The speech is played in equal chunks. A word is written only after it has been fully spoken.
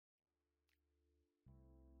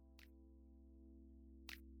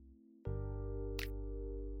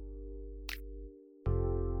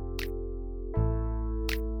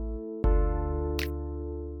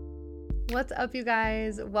What's up, you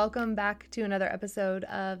guys? Welcome back to another episode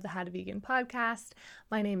of the How to Vegan podcast.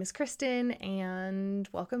 My name is Kristen, and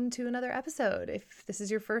welcome to another episode. If this is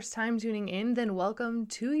your first time tuning in, then welcome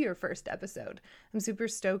to your first episode. I'm super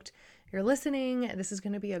stoked you're listening. This is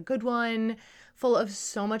going to be a good one, full of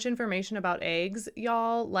so much information about eggs,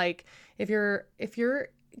 y'all. Like, if you're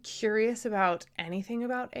curious about anything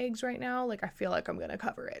about eggs right now, like, I feel like I'm going to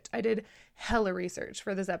cover it. I did hella research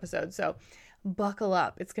for this episode, so buckle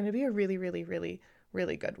up. It's going to be a really, really, really,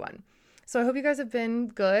 really good one. So I hope you guys have been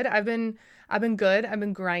good. I've been good. I've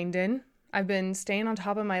been grinding. I've been staying on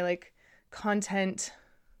top of my content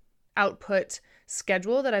output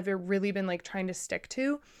schedule that I've really been trying to stick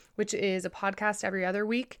to, which is a podcast every other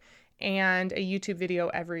week and a YouTube video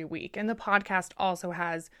every week. And the podcast also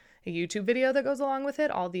has a YouTube video that goes along with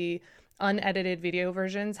it. All the unedited video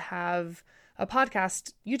versions have a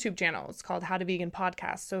podcast YouTube channel. It's called How to Vegan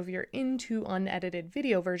Podcast. So if you're into unedited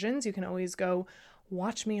video versions, you can always go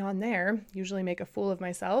watch me on there. Usually make a fool of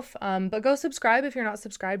myself. But go subscribe if you're not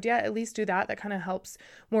subscribed yet. At least do that. That kind of helps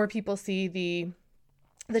more people see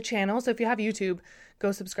the channel. So if you have YouTube,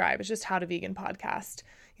 go subscribe. It's just How to Vegan Podcast.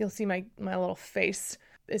 You'll see my little face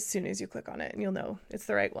as soon as you click on it, and you'll know it's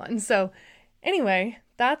the right one. So anyway,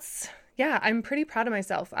 I'm pretty proud of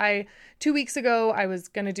myself. 2 weeks ago, I was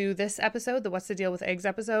going to do this episode, the What's the Deal with Eggs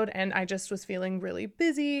episode, and I just was feeling really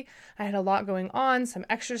busy. I had a lot going on, some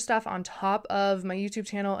extra stuff on top of my YouTube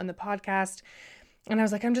channel and the podcast. And I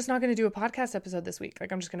was like, I'm just not going to do a podcast episode this week.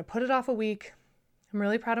 I'm just going to put it off a week. I'm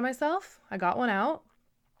really proud of myself. I got one out.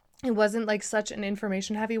 It wasn't such an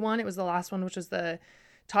information heavy one. It was the last one, which was the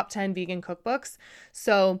top 10 vegan cookbooks.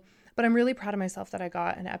 But I'm really proud of myself that I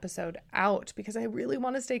got an episode out because I really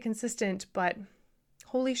want to stay consistent, but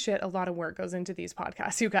holy shit, a lot of work goes into these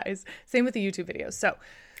podcasts, you guys. Same with the YouTube videos. So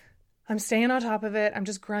I'm staying on top of it. I'm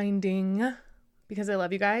just grinding because I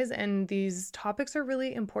love you guys, and these topics are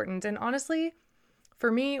really important. And honestly, for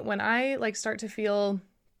me, when I start to feel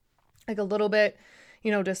a little bit,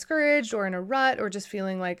 discouraged or in a rut or just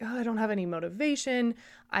feeling I don't have any motivation,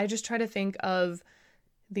 I just try to think of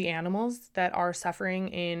the animals that are suffering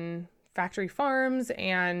in factory farms,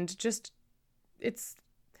 and it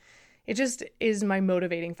just is my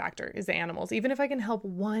motivating factor, is the animals. Even if I can help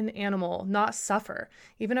one animal not suffer,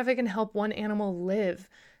 even if I can help one animal live,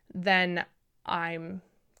 then I'm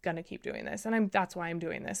gonna keep doing this. And that's why I'm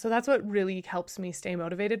doing this. So that's what really helps me stay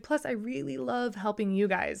motivated. Plus, I really love helping you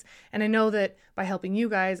guys. And I know that by helping you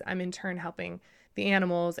guys, I'm in turn helping the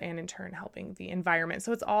animals and in turn helping the environment.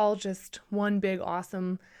 So it's all just one big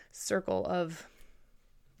awesome circle of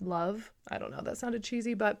love. I don't know, that sounded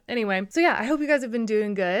cheesy, but anyway. So yeah, I hope you guys have been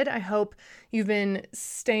doing good. I hope you've been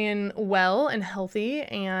staying well and healthy,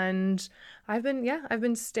 and I've been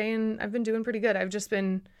doing pretty good. I've just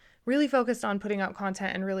been really focused on putting out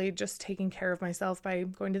content and really just taking care of myself by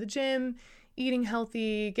going to the gym, eating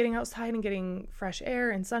healthy, getting outside and getting fresh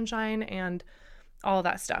air and sunshine and all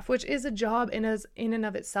that stuff, which is a job in and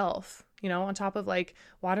of itself, on top of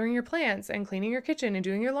watering your plants and cleaning your kitchen and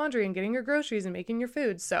doing your laundry and getting your groceries and making your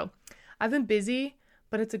food. So I've been busy,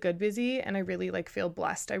 but it's a good busy, and I really feel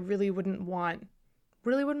blessed. I really wouldn't want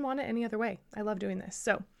it any other way. I love doing this.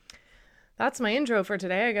 So that's my intro for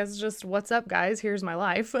today. I guess just what's up, guys? Here's my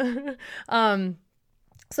life.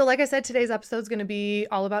 So like I said, today's episode is going to be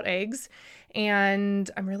all about eggs, and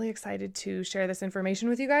I'm really excited to share this information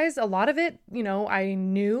with you guys. A lot of it, I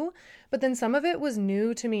knew, but then some of it was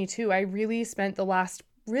new to me too. I really spent the last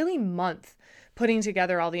month putting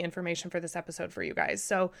together all the information for this episode for you guys.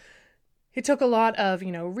 So it took a lot of,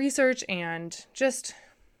 research and just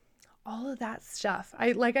all of that stuff.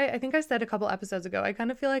 I think I said a couple episodes ago, I kind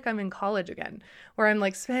of feel like I'm in college again, where I'm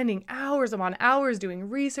spending hours upon hours doing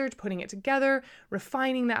research, putting it together,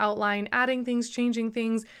 refining the outline, adding things, changing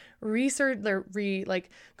things,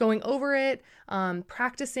 going over it,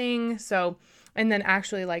 practicing. So, and then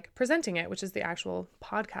actually presenting it, which is the actual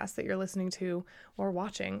podcast that you're listening to or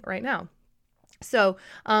watching right now. So,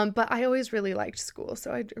 but I always really liked school,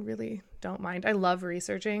 so I really don't mind. I love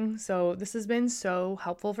researching, so this has been so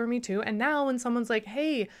helpful for me too. And now when someone's like,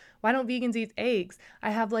 hey, why don't vegans eat eggs?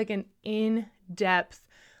 I have an in-depth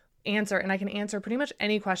answer, and I can answer pretty much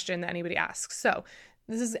any question that anybody asks. So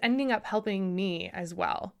this is ending up helping me as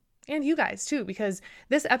well. And you guys too, because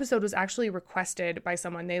this episode was actually requested by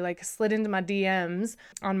someone. They slid into my DMs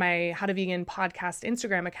on my How to Vegan podcast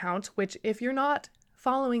Instagram account, which if you're not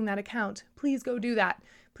following that account, please go do that.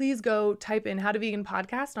 Please go type in How to Vegan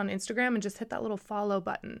Podcast on Instagram and just hit that little follow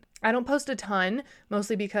button. I don't post a ton,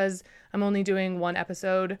 mostly because I'm only doing one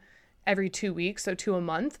episode every 2 weeks, so 2 a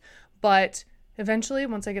month. But eventually,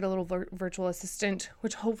 once I get a little virtual assistant,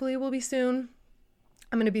 which hopefully will be soon,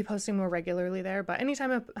 I'm going to be posting more regularly there, but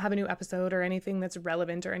anytime I have a new episode or anything that's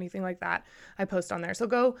relevant or anything like that, I post on there. So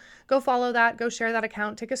go follow that, go share that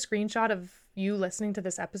account, take a screenshot of you listening to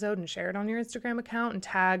this episode and share it on your Instagram account and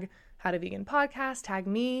tag How to Vegan Podcast, tag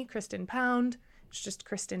me, Kristen Pound. It's just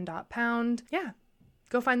kristen.pound. Yeah.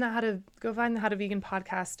 Go find the How to Vegan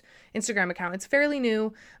Podcast Instagram account. It's fairly new.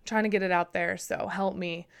 I'm trying to get it out there. So help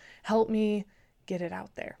me get it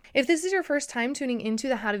out there. If this is your first time tuning into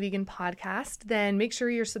the How to Vegan Podcast, then make sure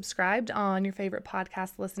you're subscribed on your favorite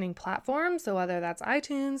podcast listening platform. So whether that's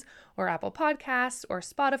iTunes or Apple Podcasts or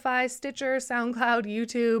Spotify, Stitcher, SoundCloud,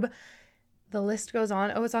 YouTube, the list goes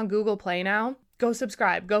on. Oh, it's on Google Play now. Go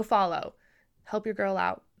subscribe, go follow, help your girl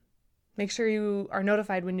out. Make sure you are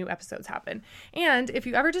notified when new episodes happen. And if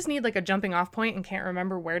you ever just need like a jumping off point and can't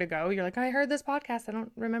remember where to go, you're like, I heard this podcast, I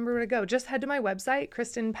don't remember where to go. Just head to my website,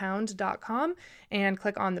 kristenpound.com, and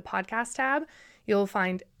click on the podcast tab. You'll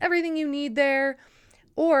find everything you need there.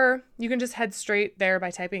 Or you can just head straight there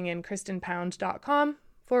by typing in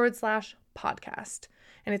kristenpound.com/podcast.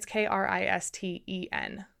 And it's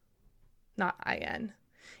KRISTEN, not IN.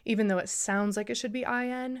 Even though it sounds like it should be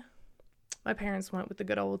IN. My parents went with the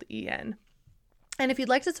good old EN. And if you'd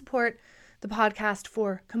like to support the podcast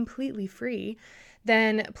for completely free,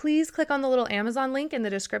 then please click on the little Amazon link in the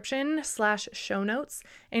description /show notes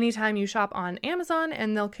anytime you shop on Amazon,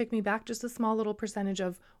 and they'll kick me back just a small little percentage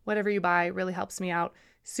of whatever you buy. It really helps me out.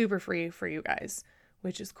 Super free for you guys,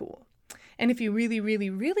 which is cool. And if you really, really,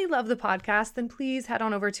 really love the podcast, then please head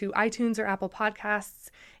on over to iTunes or Apple Podcasts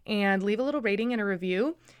and leave a little rating and a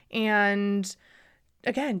review. And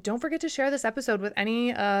again, don't forget to share this episode with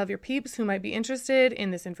any of your peeps who might be interested in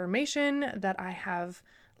this information that I have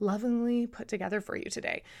lovingly put together for you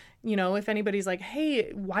today. You know, if anybody's like,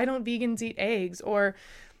 hey, why don't vegans eat eggs? Or,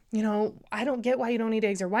 you know, I don't get why you don't eat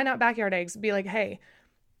eggs, or why not backyard eggs? Be like, hey,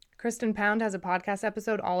 Kristen Pound has a podcast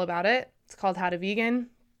episode all about it. It's called How to Vegan.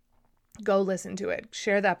 Go listen to it.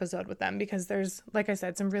 Share the episode with them, because there's, like I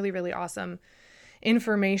said, some really, really awesome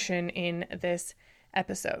information in this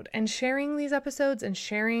episode. And sharing these episodes and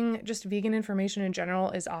sharing just vegan information in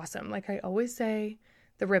general is awesome. Like I always say,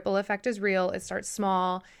 the ripple effect is real. It starts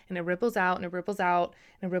small and it ripples out and it ripples out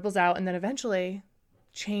and it ripples out. And then eventually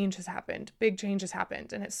change has happened. Big change has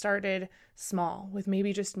happened. And it started small with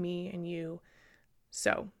maybe just me and you.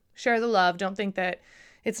 So share the love. Don't think that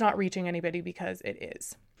it's not reaching anybody, because it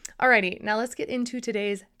is. Alrighty, now let's get into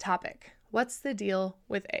today's topic. What's the deal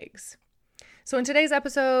with eggs? So in today's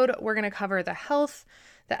episode, we're going to cover the health,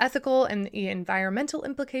 the ethical, and the environmental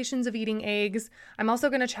implications of eating eggs. I'm also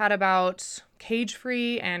going to chat about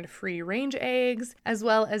cage-free and free-range eggs, as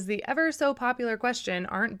well as the ever so popular question,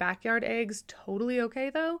 aren't backyard eggs totally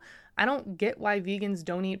okay though? I don't get why vegans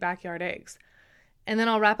don't eat backyard eggs. And then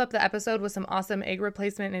I'll wrap up the episode with some awesome egg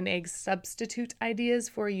replacement and egg substitute ideas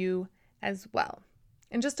for you as well.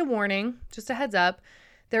 And just a warning, just a heads up,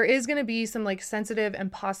 there is going to be some like sensitive and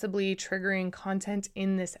possibly triggering content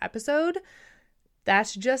in this episode.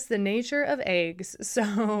 That's just the nature of eggs. So,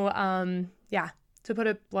 yeah, to put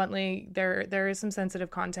it bluntly, there is some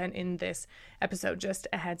sensitive content in this episode, just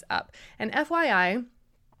a heads up. And FYI,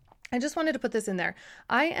 I just wanted to put this in there.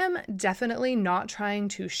 I am definitely not trying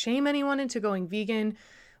to shame anyone into going vegan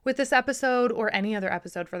with this episode, or any other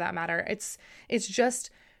episode for that matter. It's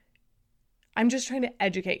just, I'm just trying to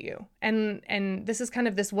educate you. And this is kind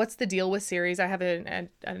of this What's the Deal With series. I have an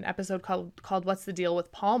episode called What's the Deal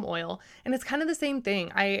With Palm Oil. And it's kind of the same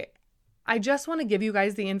thing. I just want to give you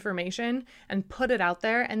guys the information and put it out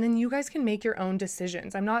there, and then you guys can make your own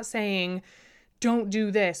decisions. I'm not saying don't do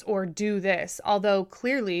this or do this, although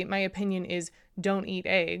clearly my opinion is don't eat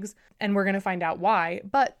eggs, and we're going to find out why.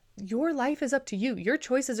 But your life is up to you. Your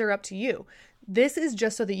choices are up to you. This is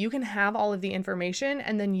just so that you can have all of the information,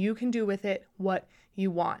 and then you can do with it what you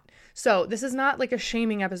want. So this is not like a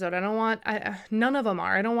shaming episode. None of them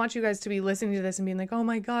are. I don't want you guys to be listening to this and being like, oh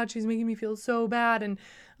my God, she's making me feel so bad. And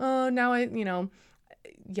now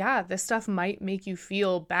yeah, this stuff might make you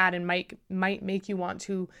feel bad and might make you want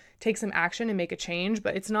to take some action and make a change,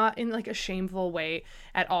 but it's not in like a shameful way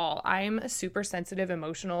at all. I'm a super sensitive,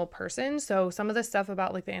 emotional person. So some of the stuff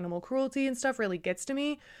about like the animal cruelty and stuff really gets to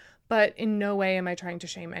me. But in no way am I trying to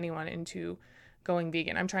shame anyone into going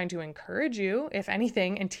vegan. I'm trying to encourage you, if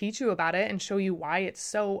anything, and teach you about it and show you why it's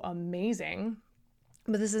so amazing.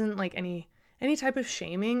 But this isn't like any type of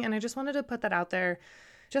shaming. And I just wanted to put that out there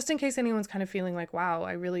just in case anyone's kind of feeling like, wow,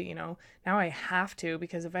 I really, now I have to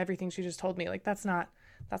because of everything she just told me. Like, that's not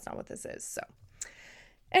what this is. So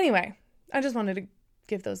anyway, I just wanted to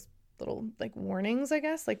give those little like warnings, I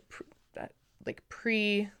guess, like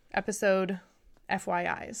pre-episode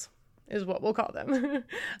FYIs. is what we'll call them.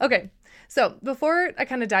 Okay, so before I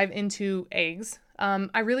kind of dive into eggs,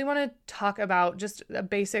 I really want to talk about just a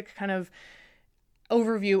basic kind of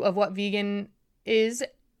overview of what vegan is,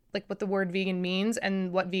 like what the word vegan means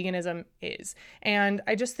and what veganism is. And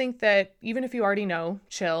I just think that even if you already know,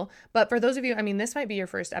 chill. But for those of you, I mean, this might be your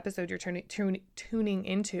first episode you're tuning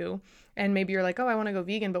into, and maybe you're like, oh, I want to go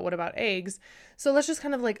vegan, but what about eggs? So let's just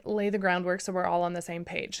kind of like lay the groundwork so we're all on the same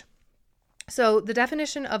page. So the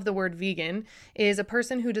definition of the word vegan is a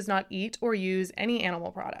person who does not eat or use any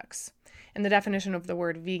animal products. And the definition of the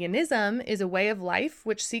word veganism is a way of life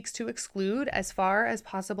which seeks to exclude, as far as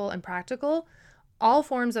possible and practical, all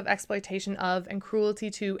forms of exploitation of and cruelty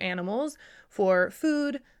to animals for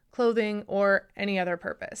food, clothing, or any other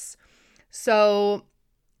purpose. So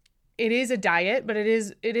it is a diet, but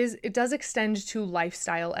it does extend to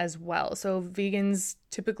lifestyle as well. So vegans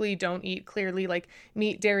typically don't eat clearly like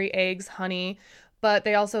meat, dairy, eggs, honey, but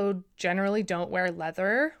they also generally don't wear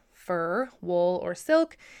leather, fur, wool, or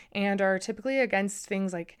silk, and are typically against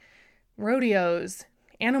things like rodeos,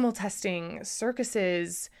 animal testing,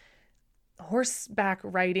 circuses, horseback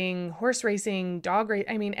riding, horse racing, dog race.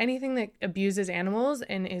 I mean, anything that abuses animals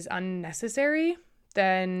and is unnecessary,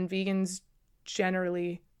 then vegans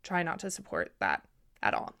generally try not to support that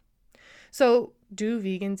at all. So, do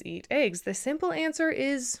vegans eat eggs? The simple answer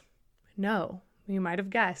is no. You might have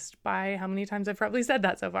guessed by how many times I've probably said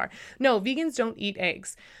that so far. No, vegans don't eat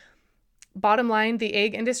eggs. Bottom line, the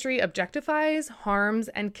egg industry objectifies, harms,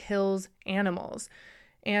 and kills animals.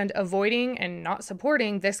 And avoiding and not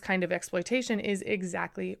supporting this kind of exploitation is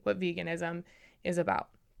exactly what veganism is about.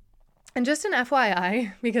 And just an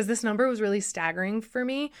FYI, because this number was really staggering for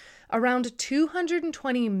me, around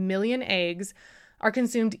 220 million eggs are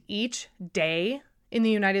consumed each day in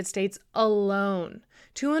the United States alone.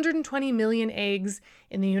 220 million eggs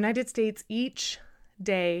in the United States each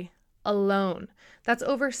day alone. That's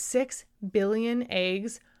over 6 billion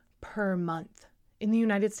eggs per month in the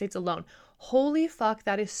United States alone. Holy fuck,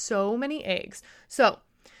 that is so many eggs. So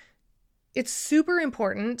it's super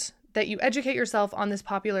important that you educate yourself on this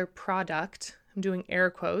popular product. I'm doing air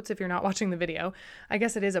quotes if you're not watching the video. I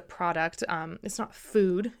guess it is a product. It's not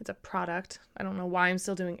food, it's a product. I don't know why I'm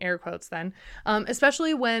still doing air quotes then.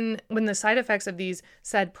 Especially when the side effects of these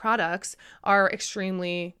said products are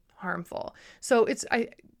extremely harmful. So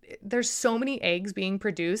there's so many eggs being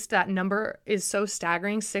produced. That number is so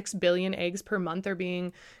staggering. 6 billion eggs per month are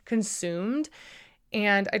being consumed.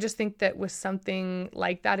 And I just think that with something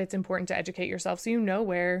like that, it's important to educate yourself so you know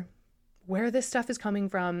where this stuff is coming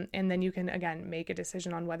from. And then you can, again, make a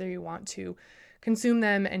decision on whether you want to consume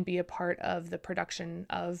them and be a part of the production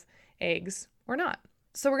of eggs or not.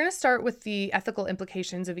 So we're going to start with the ethical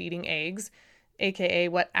implications of eating eggs, aka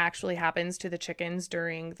what actually happens to the chickens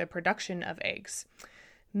during the production of eggs.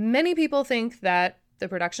 Many people think that the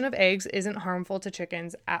production of eggs isn't harmful to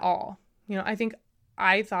chickens at all. You know, I think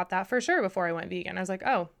I thought that for sure before I went vegan. I was like,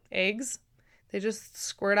 oh, eggs, they just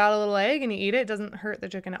squirt out a little egg and you eat it. It doesn't hurt the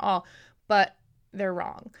chicken at all. But they're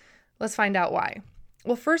wrong. Let's find out why.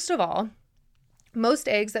 Well, first of all, most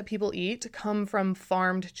eggs that people eat come from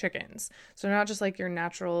farmed chickens. So they're not just like your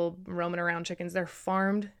natural roaming around chickens. They're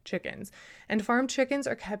farmed chickens. And farmed chickens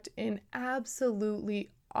are kept in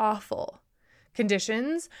absolutely awful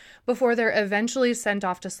conditions before they're eventually sent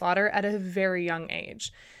off to slaughter at a very young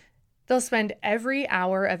age. They'll spend every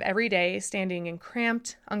hour of every day standing in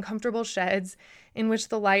cramped, uncomfortable sheds in which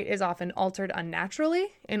the light is often altered unnaturally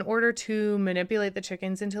in order to manipulate the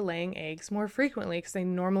chickens into laying eggs more frequently, because they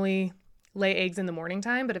normally lay eggs in the morning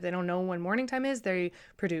time, but if they don't know when morning time is, they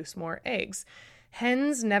produce more eggs.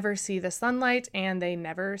 Hens never see the sunlight and they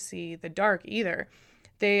never see the dark either.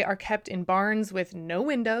 They are kept in barns with no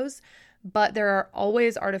windows, but there are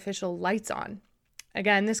always artificial lights on.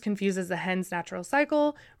 Again, this confuses the hen's natural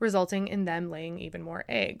cycle, resulting in them laying even more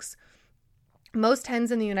eggs. Most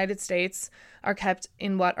hens in the United States are kept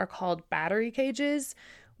in what are called battery cages,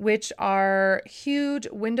 which are huge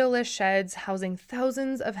windowless sheds housing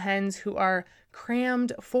thousands of hens who are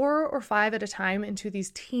crammed 4 or 5 at a time into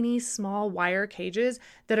these teeny small wire cages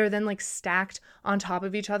that are then like stacked on top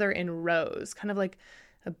of each other in rows, kind of like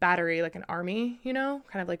a battery, like an army, you know,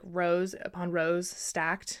 kind of like rows upon rows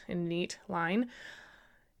stacked in a neat line.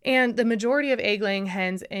 And the majority of egg-laying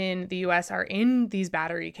hens in the US are in these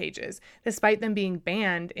battery cages, despite them being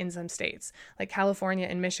banned in some states. Like California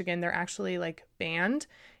and Michigan, they're actually like banned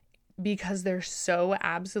because they're so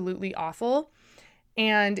absolutely awful.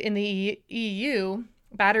 And in the EU,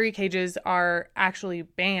 battery cages are actually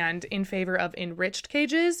banned in favor of enriched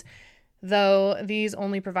cages, though these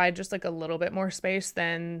only provide just like a little bit more space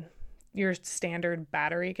than your standard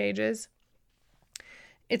battery cages.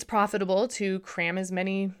 it's profitable to cram as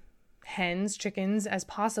many hens, chickens as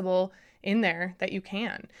possible in there that you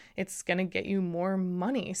can. It's going to get you more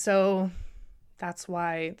money. So that's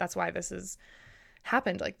why this has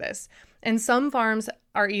happened like this. And some farms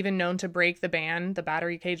are even known to break the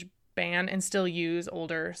battery cage ban, and still use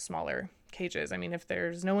older, smaller cages. I mean, if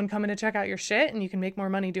there's no one coming to check out your shit and you can make more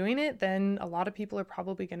money doing it, then a lot of people are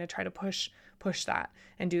probably going to try to push that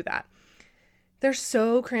and do that. They're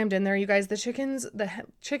so crammed in there, you guys. The chickens,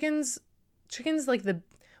 like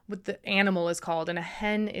what the animal is called, and a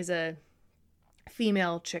hen is a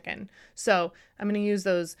female chicken. So I'm going to use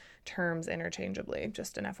those terms interchangeably,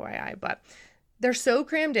 just an FYI, but they're so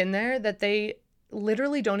crammed in there that they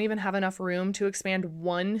literally don't even have enough room to expand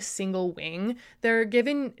one single wing. They're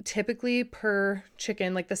given typically per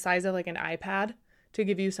chicken, like the size of like an iPad, to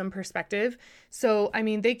give you some perspective. So, I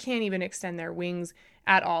mean, they can't even extend their wings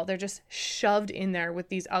at all. They're just shoved in there with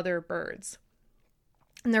these other birds.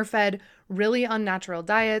 And they're fed really unnatural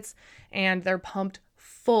diets, and they're pumped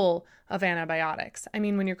full of antibiotics. I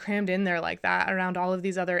mean, when you're crammed in there like that around all of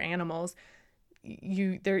these other animals,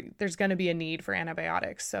 there's going to be a need for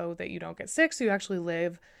antibiotics so that you don't get sick, so you actually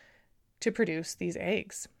live to produce these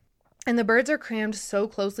eggs. And the birds are crammed so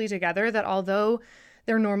closely together that although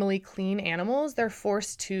they're normally clean animals, they're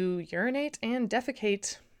forced to urinate and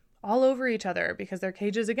defecate all over each other because their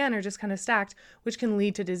cages, again, are just kind of stacked, which can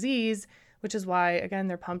lead to disease, which is why, again,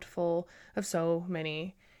 they're pumped full of so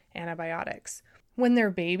many antibiotics. When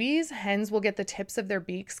they're babies, hens will get the tips of their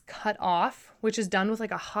beaks cut off, which is done with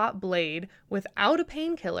like a hot blade without a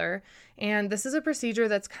painkiller. And this is a procedure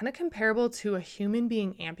that's kind of comparable to a human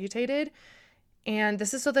being amputated. And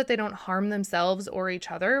this is so that they don't harm themselves or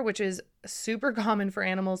each other, which is super common for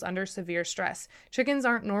animals under severe stress. Chickens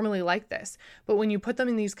aren't normally like this, but when you put them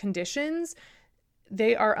in these conditions,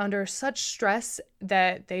 they are under such stress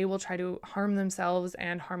that they will try to harm themselves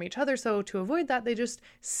and harm each other. So to avoid that, they just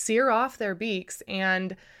sear off their beaks,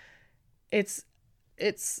 and it's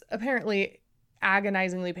apparently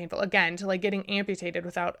agonizingly painful. Again, to like getting amputated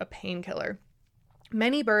without a painkiller.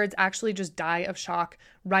 Many birds actually just die of shock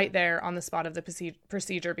right there on the spot of the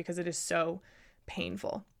procedure because it is so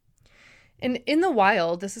painful. And in the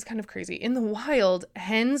wild, this is kind of crazy. In the wild,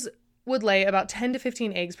 hens would lay about 10 to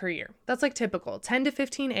 15 eggs per year. That's like typical. 10 to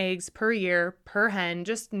 15 eggs per year per hen,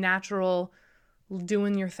 just natural,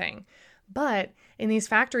 doing your thing. But in these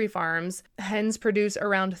factory farms, hens produce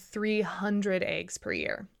around 300 eggs per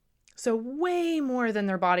year. So way more than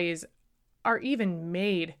their bodies are even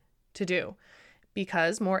made to do,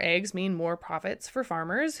 because more eggs mean more profits for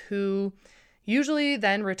farmers, who usually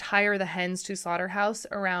then retire the hens to slaughterhouse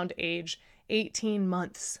around age 18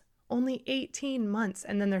 months. Only 18 months,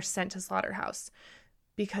 and then they're sent to slaughterhouse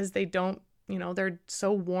because they don't, they're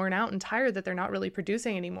so worn out and tired that they're not really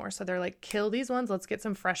producing anymore. So they're like, kill these ones, let's get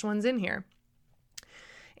some fresh ones in here.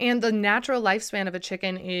 And the natural lifespan of a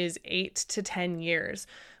chicken is 8 to 10 years,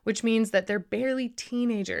 which means that they're barely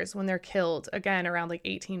teenagers when they're killed, again, around like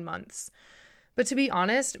 18 months. But to be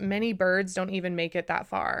honest, many birds don't even make it that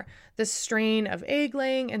far. The strain of egg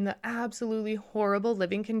laying and the absolutely horrible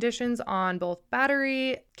living conditions on both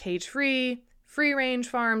battery, cage-free, free-range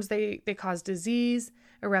farms, they cause disease,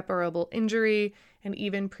 irreparable injury, and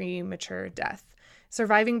even premature death.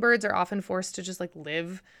 Surviving birds are often forced to just like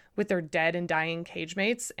live with their dead and dying cage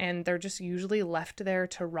mates, and they're just usually left there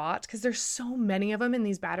to rot because there's so many of them in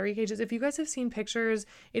these battery cages. If you guys have seen pictures,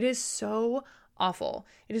 it is so awful.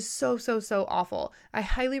 It is so awful. I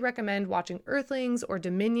highly recommend watching Earthlings or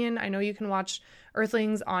Dominion. I know you can watch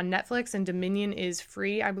Earthlings on Netflix, and Dominion is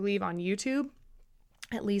free, I believe, on YouTube,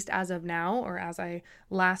 at least as of now, or as I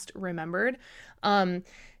last remembered.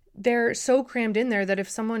 They're so crammed in there that if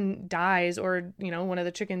someone dies, or one of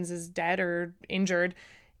the chickens is dead or injured,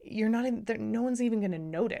 no one's even going to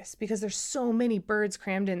notice because there's so many birds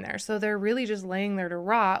crammed in there. So they're really just laying there to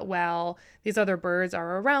rot while these other birds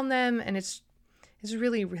are around them, and it's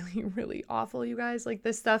really, really, really awful, you guys. Like,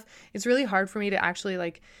 this stuff, it's really hard for me to actually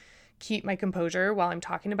like keep my composure while I'm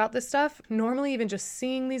talking about this stuff. Normally, even just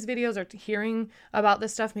seeing these videos or hearing about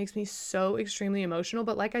this stuff makes me so extremely emotional.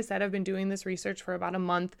 But like I said, I've been doing this research for about a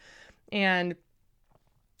month, and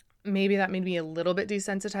maybe that made me a little bit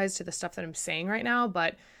desensitized to the stuff that I'm saying right now,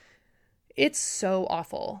 but it's so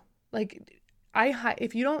awful. Like,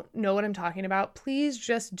 if you don't know what I'm talking about, please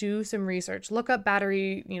just do some research. Look up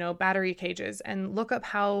battery cages, and look up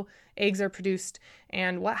how eggs are produced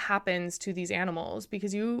and what happens to these animals,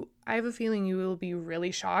 because I have a feeling you will be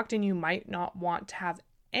really shocked, and you might not want to have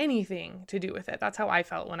anything to do with it. That's how I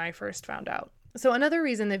felt when I first found out. So another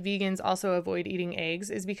reason that vegans also avoid eating eggs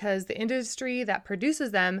is because the industry that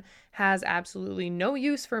produces them has absolutely no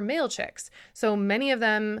use for male chicks. So many of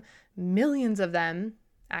them, millions of them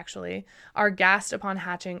actually, are gassed upon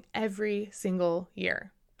hatching every single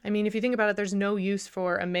year. I mean, if you think about it, there's no use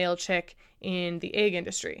for a male chick in the egg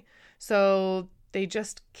industry. So they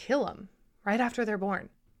just kill them right after they're born.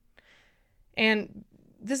 And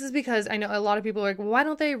this is because I know a lot of people are like, well, why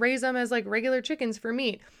don't they raise them as like regular chickens for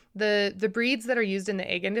meat? The breeds that are used in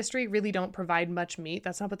the egg industry really don't provide much meat.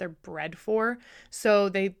 That's not what they're bred for. So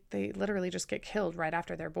they literally just get killed right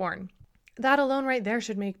after they're born. That alone right there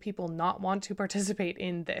should make people not want to participate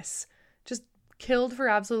in this. Just killed for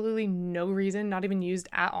absolutely no reason, not even used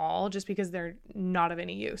at all, just because they're not of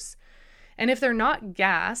any use. And if they're not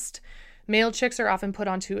gassed, male chicks are often put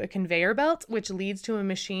onto a conveyor belt, which leads to a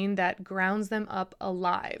machine that grounds them up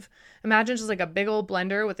alive. Imagine just like a big old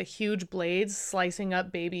blender with a huge blade slicing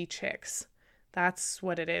up baby chicks. That's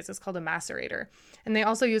what it is. It's called a macerator. And they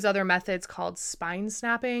also use other methods called spine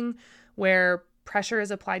snapping, where pressure is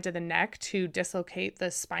applied to the neck to dislocate the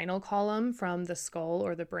spinal column from the skull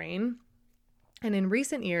or the brain. And in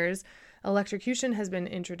recent years, electrocution has been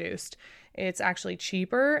introduced. It's actually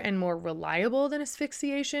cheaper and more reliable than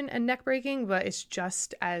asphyxiation and neck breaking, but it's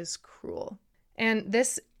just as cruel. And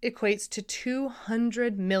this equates to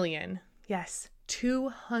 200 million, yes,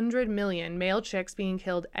 200 million male chicks being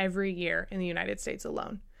killed every year in the United States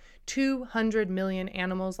alone. 200 million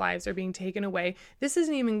animals' lives are being taken away. This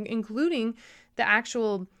isn't even including the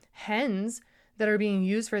actual hens that are being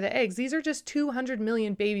used for the eggs. These are just 200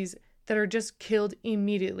 million babies that are just killed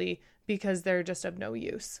immediately because they're just of no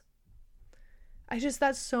use.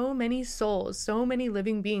 That's so many souls, so many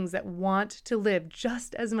living beings that want to live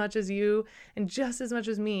just as much as you and just as much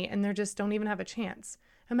as me, and they just don't even have a chance.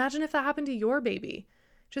 Imagine if that happened to your baby.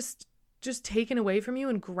 Just taken away from you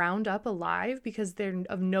and ground up alive because they're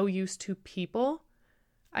of no use to people.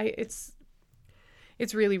 It's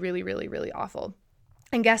really, really, really, really awful.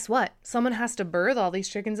 And guess what? Someone has to birth all these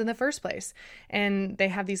chickens in the first place. And they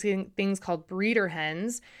have these things called breeder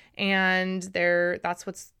hens, and that's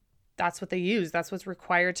what they use. That's what's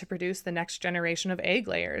required to produce the next generation of egg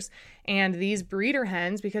layers. And these breeder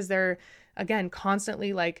hens, because they're, again,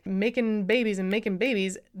 constantly like making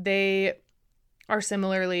babies, they are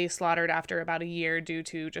similarly slaughtered after about a year due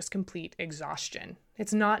to just complete exhaustion.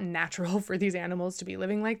 It's not natural for these animals to be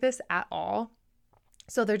living like this at all.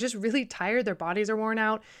 So they're just really tired. Their bodies are worn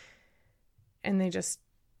out, and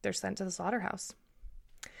they're sent to the slaughterhouse.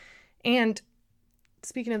 And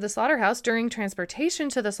speaking of the slaughterhouse, during transportation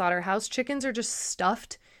to the slaughterhouse, chickens are just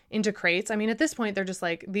stuffed into crates. I mean, at this point, they're just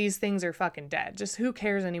like, these things are fucking dead. Just who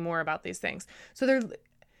cares anymore about these things? So they're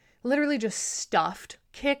literally just stuffed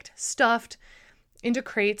into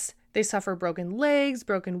crates. They suffer broken legs,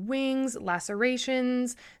 broken wings,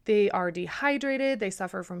 lacerations. They are dehydrated. They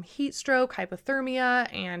suffer from heat stroke, hypothermia,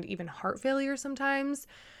 and even heart failure sometimes.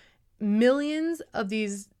 Millions of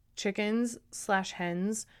these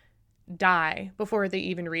chickens/hens die before they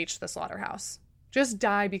even reach the slaughterhouse. Just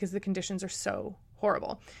die because the conditions are so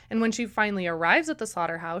horrible. And when she finally arrives at the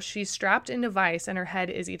slaughterhouse, she's strapped in a vise and her head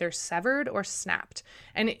is either severed or snapped.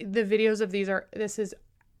 And the videos of this is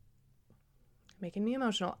making me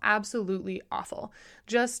emotional. Absolutely awful.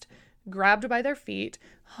 Just grabbed by their feet,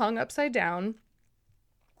 hung upside down,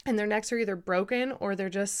 and their necks are either broken or they're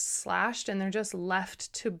just slashed and they're just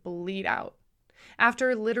left to bleed out.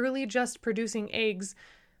 After literally just producing eggs,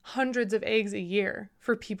 hundreds of eggs a year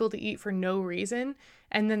for people to eat for no reason,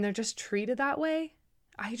 and then they're just treated that way.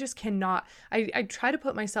 I just cannot. I try to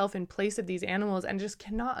put myself in place of these animals and just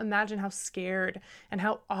cannot imagine how scared and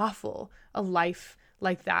how awful a life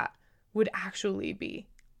like that would actually be.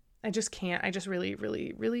 I just can't. I just really,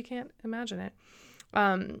 really, really can't imagine it.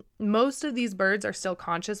 Most of these birds are still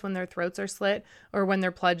conscious when their throats are slit or when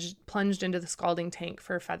they're plunged into the scalding tank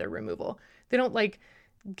for feather removal. They don't like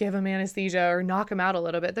give them anesthesia or knock them out a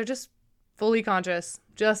little bit. They're just fully conscious,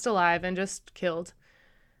 just alive, and just killed.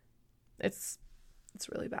 It's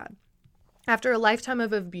really bad. After a lifetime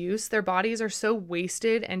of abuse, their bodies are so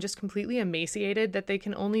wasted and just completely emaciated that they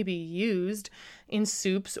can only be used in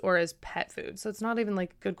soups or as pet food. So it's not even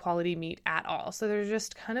like good quality meat at all. So they're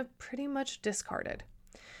just kind of pretty much discarded.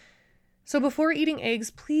 So before eating eggs,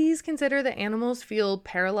 please consider that animals feel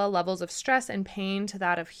parallel levels of stress and pain to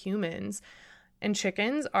that of humans. And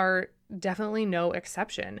chickens are definitely no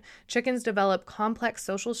exception. Chickens develop complex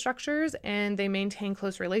social structures and they maintain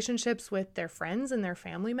close relationships with their friends and their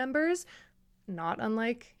family members, not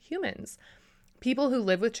unlike humans. People who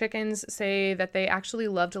live with chickens say that they actually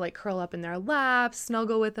love to like curl up in their laps,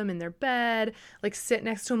 snuggle with them in their bed, like sit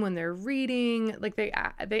next to them when they're reading. Like they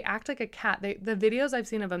act like a cat. The videos I've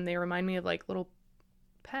seen of them, they remind me of like little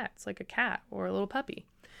pets, like a cat or a little puppy.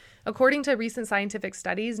 According to recent scientific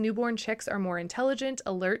studies, newborn chicks are more intelligent,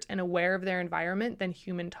 alert, and aware of their environment than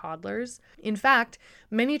human toddlers. In fact,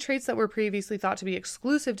 many traits that were previously thought to be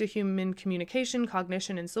exclusive to human communication,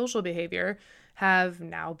 cognition, and social behavior have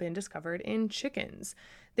now been discovered in chickens.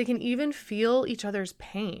 They can even feel each other's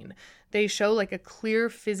pain. They show like a clear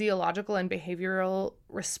physiological and behavioral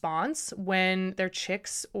response when their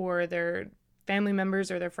chicks or their family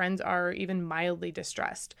members or their friends are even mildly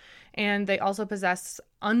distressed. And they also possess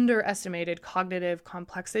underestimated cognitive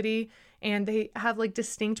complexity, and they have like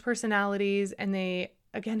distinct personalities, and they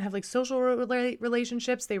again have like social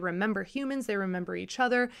relationships. They remember humans, they remember each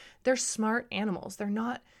other. They're smart animals. They're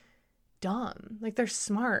not dumb. Like they're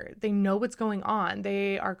smart. They know what's going on.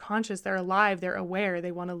 They are conscious, they're alive, they're aware,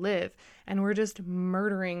 they want to live. And we're just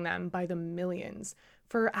murdering them by the millions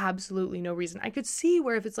for absolutely no reason. I could see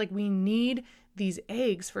where if it's like we need these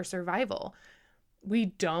eggs for survival, we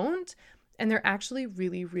don't, and they're actually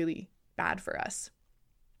really, really bad for us.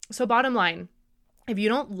 So bottom line, if you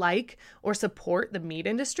don't like or support the meat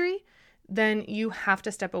industry, then you have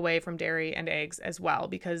to step away from dairy and eggs as well,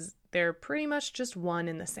 because they're pretty much just one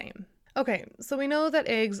and the same. Okay, so we know that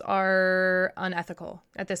eggs are unethical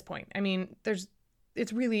at this point. I mean,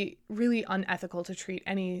 it's really, really unethical to treat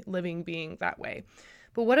any living being that way.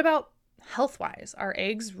 But what about health-wise? Are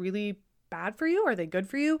eggs really bad for you? Are they good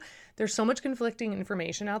for you? There's so much conflicting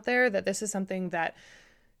information out there that this is something that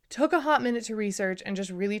took a hot minute to research and just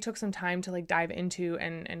really took some time to like dive into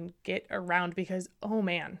and get around, because, oh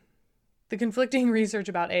man, the conflicting research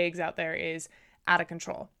about eggs out there is out of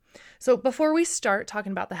control. So before we start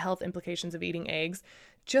talking about the health implications of eating eggs,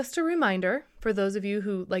 just a reminder for those of you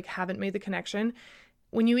who like haven't made the connection,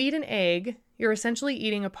 when you eat an egg, you're essentially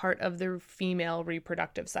eating a part of the female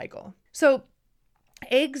reproductive cycle. So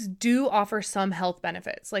eggs do offer some health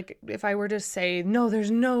benefits. Like if I were to say, no,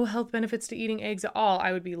 there's no health benefits to eating eggs at all,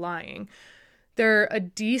 I would be lying. They're a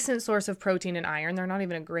decent source of protein and iron. They're not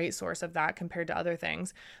even a great source of that compared to other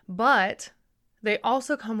things, but they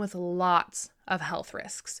also come with lots of health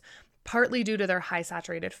risks, partly due to their high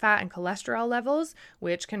saturated fat and cholesterol levels,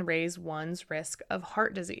 which can raise one's risk of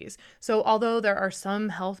heart disease. So although there are some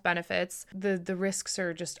health benefits, the risks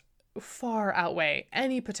are just far outweigh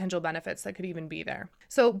any potential benefits that could even be there.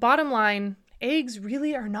 So bottom line, eggs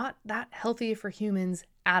really are not that healthy for humans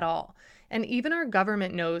at all. And even our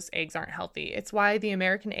government knows eggs aren't healthy. It's why the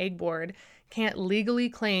American Egg Board can't legally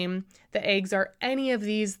claim that eggs are any of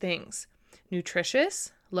these things: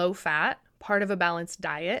 nutritious, low fat, part of a balanced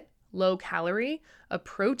diet, low calorie, a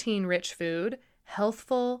protein-rich food,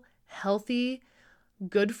 healthful, healthy,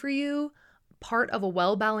 good for you, part of a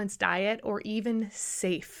well-balanced diet, or even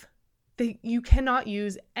safe. You cannot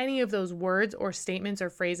use any of those words or statements or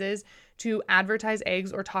phrases to advertise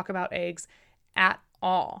eggs or talk about eggs at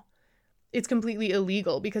all. It's completely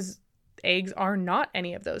illegal because eggs are not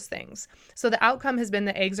any of those things. So the outcome has been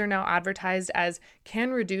that eggs are now advertised as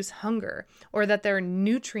can reduce hunger, or that they're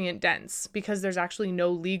nutrient dense, because there's actually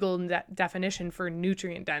no legal definition for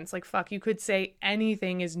nutrient dense. Like, fuck, you could say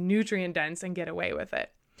anything is nutrient dense and get away with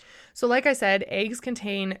it. So like I said, eggs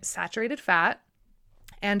contain saturated fat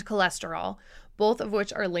and cholesterol, both of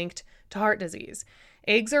which are linked to heart disease.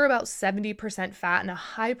 Eggs are about 70% fat, and a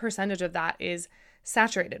high percentage of that is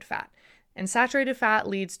saturated fat. And saturated fat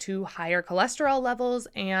leads to higher cholesterol levels,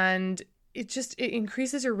 and it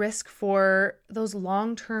increases your risk for those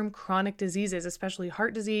long-term chronic diseases, especially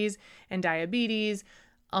heart disease and diabetes,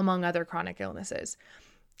 among other chronic illnesses.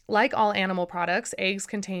 Like all animal products, eggs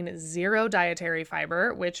contain 0 dietary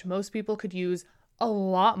fiber, which most people could use a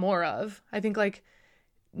lot more of. I think like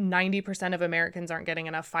 90% of Americans aren't getting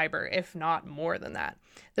enough fiber, if not more than that.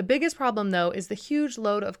 The biggest problem, though, is the huge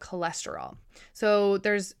load of cholesterol. So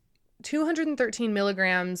there's 213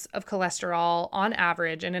 milligrams of cholesterol on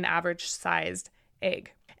average in an average-sized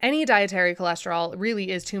egg. Any dietary cholesterol really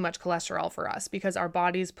is too much cholesterol for us because our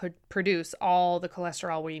bodies produce all the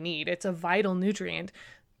cholesterol we need. It's a vital nutrient.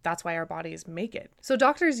 That's why our bodies make it. So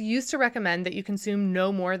doctors used to recommend that you consume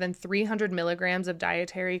no more than 300 milligrams of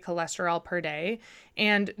dietary cholesterol per day,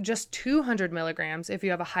 and just 200 milligrams if you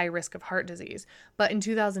have a high risk of heart disease. But in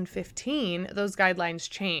 2015, those guidelines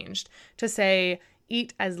changed to say,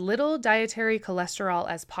 eat as little dietary cholesterol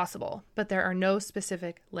as possible, but there are no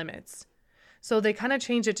specific limits. So they kind of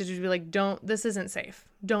changed it to just be like, this isn't safe.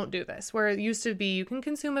 Don't do this. Where it used to be, you can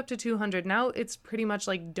consume up to 200. Now it's pretty much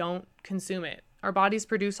like, don't consume it Our bodies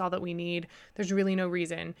produce all that we need. There's really no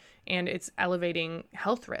reason, and it's elevating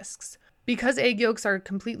health risks. Because egg yolks are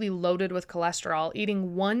completely loaded with cholesterol,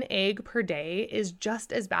 eating 1 egg per day is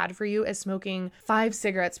just as bad for you as smoking 5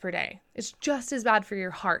 cigarettes per day. It's just as bad for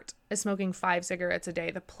your heart as smoking 5 cigarettes a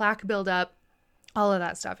day. The plaque buildup, all of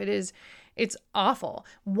that stuff. It's awful.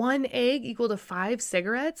 1 egg equal to 5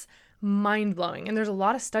 cigarettes, mind-blowing. And there's a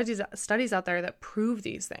lot of studies out there that prove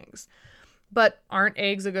these things. But aren't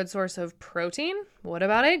eggs a good source of protein? What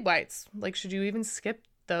about egg whites? Like, should you even skip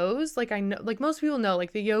those? Like, I know, like most people know,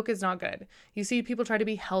 like the yolk is not good. You see people try to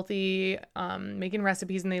be healthy, making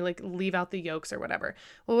recipes, and they like leave out the yolks or whatever.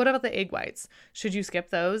 Well, what about the egg whites? Should you skip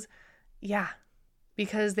those? Yeah,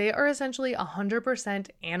 because they are essentially 100%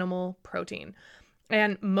 animal protein.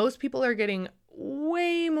 And most people are getting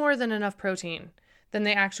way more than enough protein than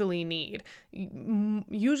they actually need,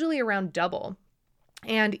 usually around double.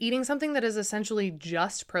 And eating something that is essentially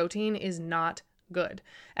just protein is not good.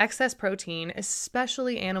 Excess protein,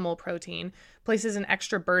 especially animal protein, places an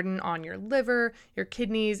extra burden on your liver, your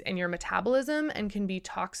kidneys, and your metabolism and can be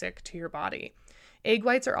toxic to your body. Egg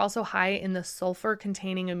whites are also high in the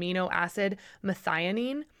sulfur-containing amino acid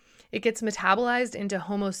methionine. It gets metabolized into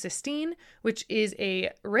homocysteine, which is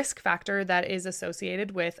a risk factor that is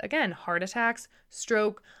associated with, again, heart attacks,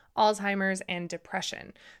 stroke, Alzheimer's, and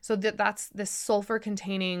depression. So that's this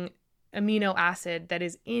sulfur-containing amino acid that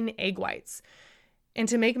is in egg whites. And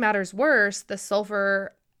to make matters worse, the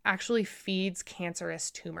sulfur actually feeds cancerous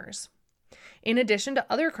tumors. In addition to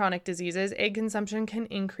other chronic diseases, egg consumption can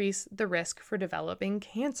increase the risk for developing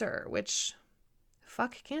cancer, which,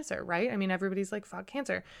 fuck cancer, right? I mean, everybody's like, fuck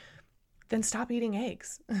cancer. Then stop eating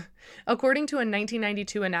eggs. According to a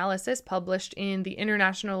 1992 analysis published in the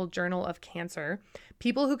International Journal of Cancer,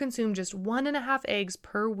 people who consume just 1.5 eggs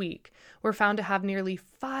per week were found to have nearly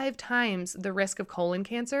 5 times the risk of colon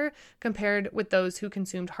cancer compared with those who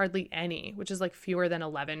consumed hardly any, which is like fewer than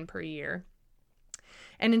 11 per year.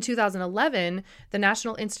 And in 2011, the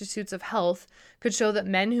National Institutes of Health could show that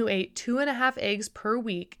men who ate 2.5 eggs per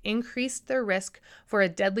week increased their risk for a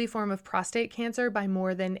deadly form of prostate cancer by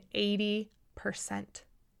more than 80%.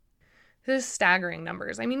 Those are staggering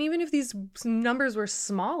numbers. I mean, even if these numbers were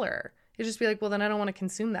smaller, it'd just be like, well, then I don't want to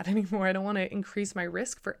consume that anymore. I don't want to increase my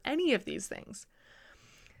risk for any of these things.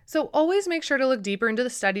 So always make sure to look deeper into the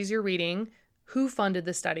studies you're reading, who funded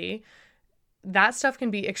the study. That stuff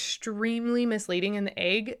can be extremely misleading, and the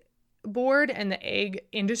egg board and the egg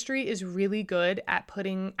industry is really good at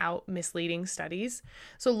putting out misleading studies.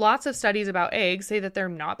 So lots of studies about eggs say that they're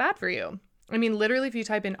not bad for you. I mean, literally, if you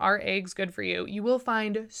type in, "Are eggs good for you?" you will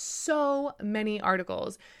find so many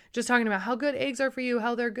articles just talking about how good eggs are for you,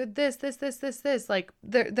 how they're good this. Like,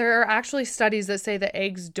 there are actually studies that say that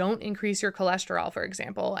eggs don't increase your cholesterol, for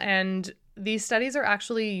example. And these studies are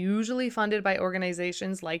actually usually funded by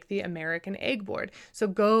organizations like the American Egg Board. So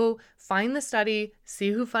go find the study,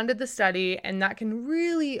 see who funded the study, and that can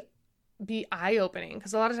really be eye-opening,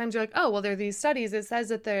 because a lot of times you're like, oh, well, there are these studies. It says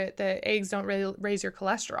that the eggs don't really raise your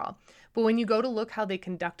cholesterol. But when you go to look how they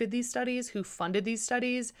conducted these studies, who funded these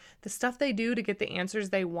studies, the stuff they do to get the answers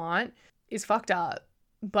they want is fucked up.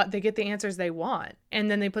 But they get the answers they want.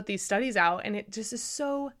 And then they put these studies out, and it just is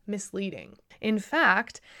so misleading. In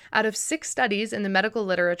fact, out of 6 studies in the medical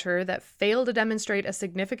literature that fail to demonstrate a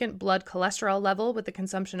significant blood cholesterol level with the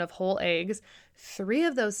consumption of whole eggs, 3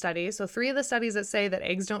 of those studies, so 3 of the studies that say that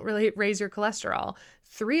eggs don't really raise your cholesterol,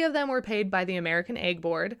 3 of them were paid by the American Egg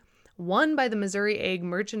Board, 1 by the Missouri Egg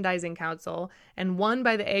Merchandising Council, and 1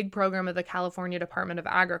 by the Egg Program of the California Department of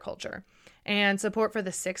Agriculture. And support for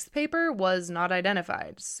the 6th paper was not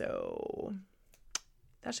identified. So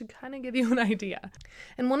that should kind of give you an idea.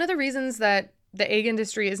 And one of the reasons that the egg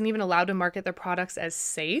industry isn't even allowed to market their products as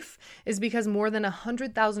safe is because more than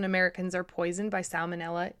 100,000 Americans are poisoned by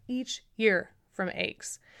salmonella each year from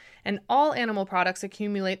eggs. And all animal products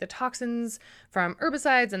accumulate the toxins from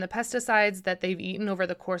herbicides and the pesticides that they've eaten over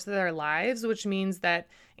the course of their lives, which means that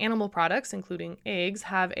animal products, including eggs,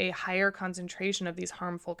 have a higher concentration of these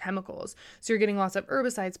harmful chemicals. So you're getting lots of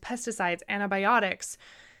herbicides, pesticides, antibiotics,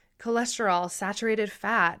 cholesterol, saturated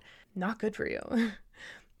fat. Not good for you.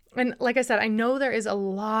 And like I said, I know there is a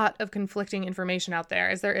lot of conflicting information out there,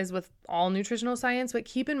 as there is with all nutritional science, but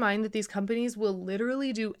keep in mind that these companies will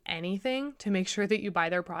literally do anything to make sure that you buy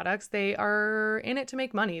their products. They are in it to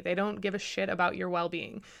make money. They don't give a shit about your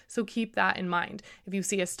well-being. So keep that in mind. If you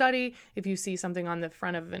see a study, if you see something on the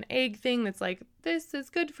front of an egg thing that's like, this is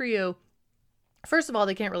good for you, first of all,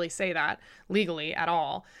 they can't really say that legally at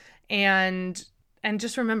all. And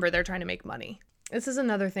just remember, they're trying to make money. This is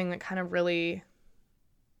another thing that kind of really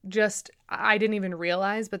I didn't even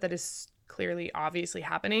realize, but that is clearly, obviously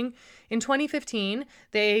happening. In 2015,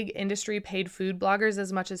 the egg industry paid food bloggers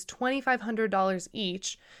as much as $2,500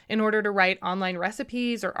 each in order to write online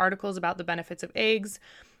recipes or articles about the benefits of eggs,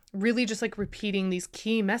 really just like repeating these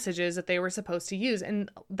key messages that they were supposed to use. And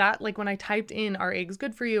that, like when I typed in, "Are eggs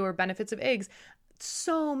good for you?" or "benefits of eggs,"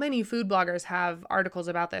 so many food bloggers have articles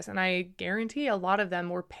about this. And I guarantee a lot of them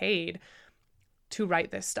were paid to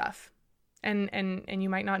write this stuff. And you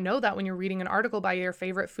might not know that when you're reading an article by your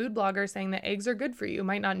favorite food blogger saying that eggs are good for you. You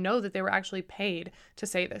might not know that they were actually paid to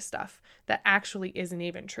say this stuff. That actually isn't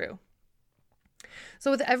even true. So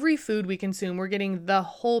with every food we consume, we're getting the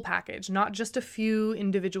whole package, not just a few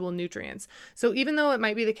individual nutrients. So even though it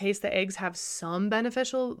might be the case that eggs have some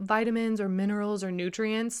beneficial vitamins or minerals or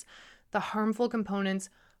nutrients, the harmful components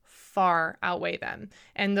far outweigh them.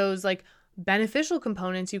 And those like beneficial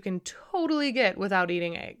components you can totally get without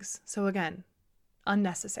eating eggs. So again,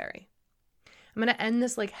 unnecessary. I'm going to end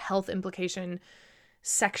this like health implication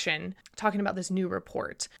section talking about this new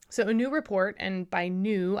report. So a new report, and by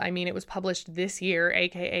new, I mean it was published this year,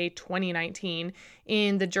 aka 2019,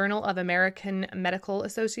 in the Journal of American Medical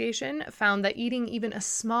Association, found that eating even a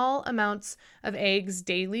small amounts of eggs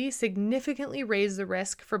daily significantly raised the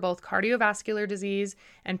risk for both cardiovascular disease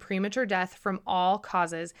and premature death from all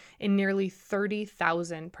causes in nearly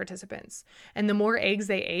 30,000 participants. And the more eggs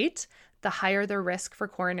they ate, the higher their risk for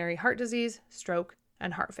coronary heart disease, stroke,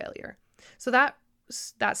 and heart failure. So that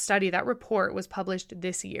study, that report was published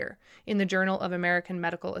this year in the Journal of American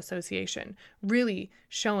Medical Association, really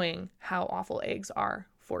showing how awful eggs are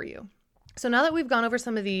for you. So now that we've gone over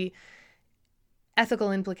some of the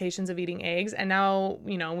ethical implications of eating eggs, and now,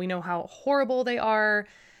 we know how horrible they are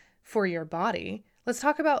for your body, let's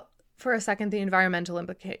talk about for a second the environmental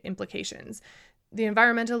implications. The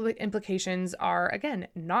environmental implications are, again,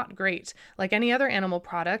 not great. Like any other animal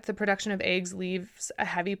product, the production of eggs leaves a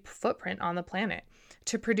heavy footprint on the planet.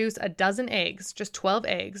 To produce a dozen eggs, just 12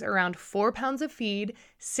 eggs, around 4 pounds of feed,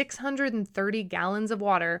 630 gallons of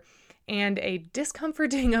water, and a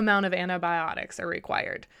discomforting amount of antibiotics are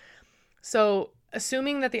required. So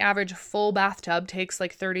assuming that the average full bathtub takes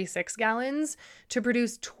like 36 gallons, to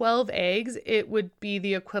produce 12 eggs, it would be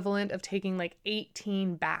the equivalent of taking like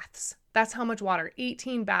 18 baths. That's how much water,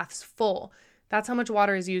 18 baths full. That's how much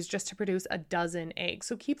water is used just to produce a dozen eggs.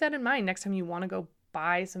 So keep that in mind next time you want to go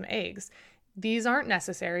buy some eggs. These aren't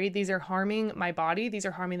necessary. These are harming my body. These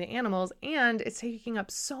are harming the animals. And it's taking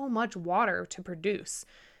up so much water to produce.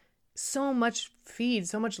 So much feed,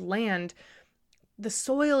 so much land. The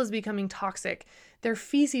soil is becoming toxic. Their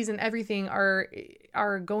feces and everything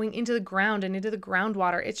are going into the ground and into the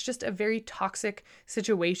groundwater. It's just a very toxic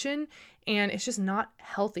situation, and it's just not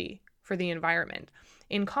healthy for the environment.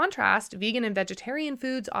 In contrast, vegan and vegetarian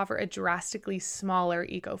foods offer a drastically smaller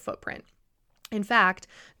eco footprint. In fact,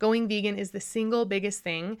 going vegan is the single biggest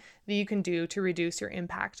thing that you can do to reduce your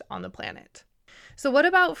impact on the planet. So what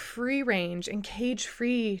about free-range and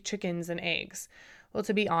cage-free chickens and eggs? Well,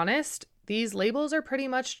 to be honest, these labels are pretty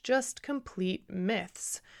much just complete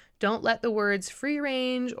myths. Don't let the words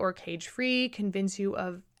free-range or cage-free convince you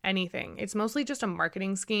of anything. It's mostly just a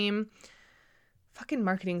marketing scheme. Fucking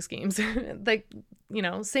marketing schemes.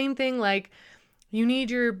 Same thing like you need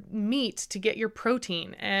your meat to get your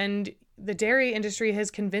protein, and the dairy industry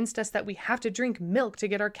has convinced us that we have to drink milk to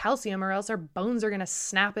get our calcium or else our bones are going to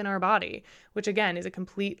snap in our body, which again is a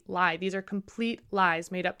complete lie. These are complete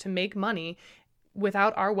lies made up to make money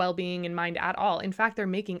without our well-being in mind at all. In fact, they're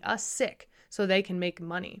making us sick so they can make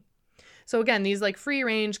money. So again, these like free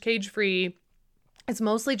range, cage-free, it's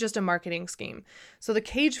mostly just a marketing scheme. So the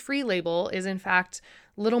cage-free label is in fact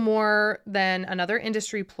little more than another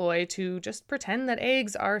industry ploy to just pretend that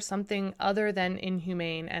eggs are something other than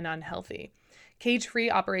inhumane and unhealthy.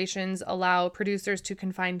 Cage-free operations allow producers to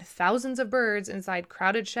confine thousands of birds inside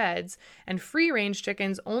crowded sheds, and free-range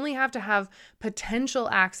chickens only have to have potential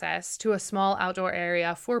access to a small outdoor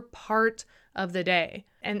area for part of the day.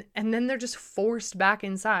 And then they're just forced back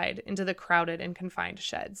inside into the crowded and confined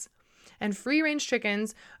sheds. And free-range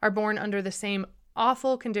chickens are born under the same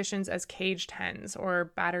awful conditions as caged hens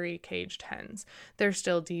or battery caged hens. They're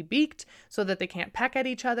still debeaked so that they can't peck at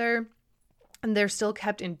each other. And they're still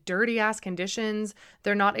kept in dirty ass conditions.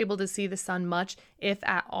 They're not able to see the sun much, if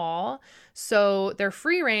at all. So they're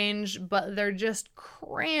free range, but they're just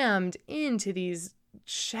crammed into these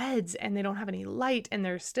sheds and they don't have any light and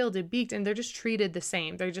they're still debeaked and they're just treated the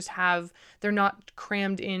same. They're not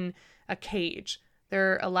crammed in a cage.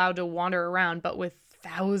 They're allowed to wander around, but with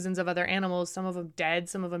thousands of other animals, some of them dead,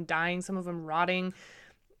 some of them dying, some of them rotting.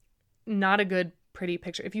 Not a good, pretty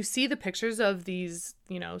picture. If you see the pictures of these,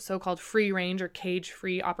 so-called free range or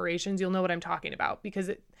cage-free operations, you'll know what I'm talking about because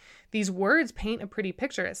these words paint a pretty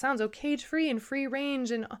picture. It sounds cage-free and free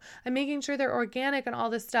range, and I'm making sure they're organic and all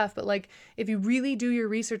this stuff. But like, if you really do your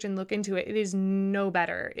research and look into it, it is no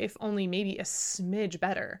better, if only maybe a smidge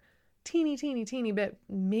better, teeny bit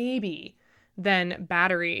maybe, than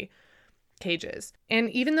battery cages. And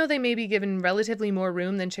even though they may be given relatively more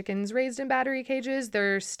room than chickens raised in battery cages,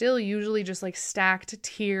 they're still usually just like stacked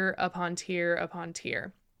tier upon tier upon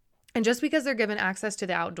tier. And just because they're given access to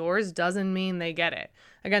the outdoors doesn't mean they get it.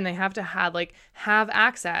 Again, they have to have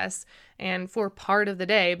access and for part of the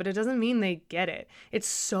day, but it doesn't mean they get it. It's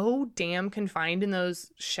so damn confined in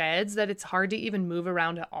those sheds that it's hard to even move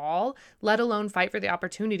around at all, let alone fight for the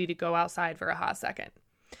opportunity to go outside for a hot second.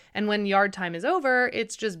 And when yard time is over,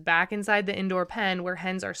 it's just back inside the indoor pen where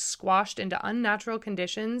hens are squashed into unnatural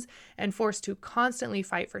conditions and forced to constantly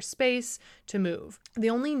fight for space to move. The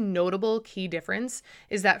only notable key difference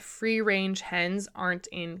is that free-range hens aren't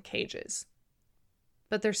in cages,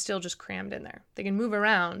 but they're still just crammed in there. They can move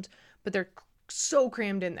around, but they're so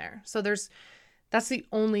crammed in there. So that's the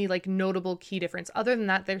only like notable key difference. Other than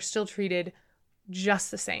that, they're still treated just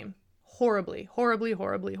the same. Horribly.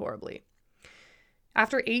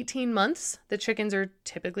 After 18 months, the chickens are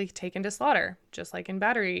typically taken to slaughter, just like in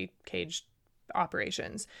battery cage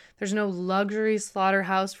operations. There's no luxury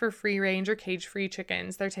slaughterhouse for free-range or cage-free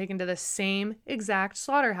chickens. They're taken to the same exact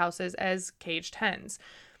slaughterhouses as caged hens.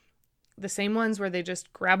 The same ones where they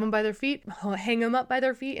just grab them by their feet, hang them up by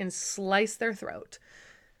their feet, and slice their throat.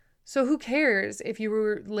 So who cares if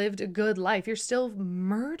you lived a good life? You're still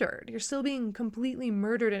murdered. You're still being completely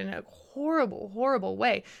murdered in a horrible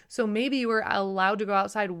way. So maybe you were allowed to go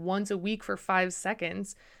outside once a week for 5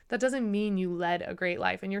 seconds. That doesn't mean you led a great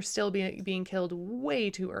life, and you're still being killed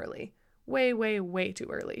way too early. Way too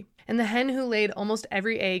early. And the hen who laid almost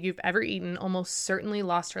every egg you've ever eaten almost certainly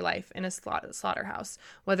lost her life in a slaughterhouse,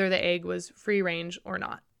 whether the egg was free range or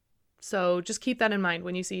not. So just keep that in mind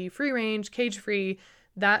when you see free range, cage free.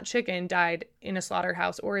 That chicken died in a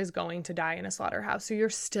slaughterhouse or is going to die in a slaughterhouse. So you're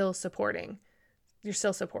still supporting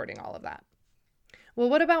all of that. Well,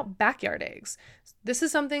 what about backyard eggs? This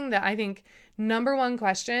is something that I think number one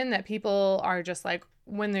question that people are just like,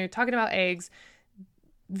 when they're talking about eggs,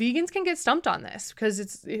 vegans can get stumped on this because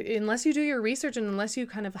it's, unless you do your research and unless you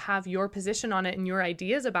kind of have your position on it and your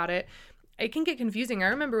ideas about it, it can get confusing. I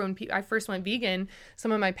remember when I first went vegan,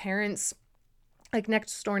 some of my parents, like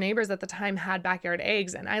next door neighbors at the time, had backyard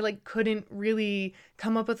eggs, and I couldn't really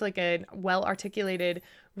come up with a well articulated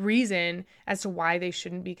reason as to why they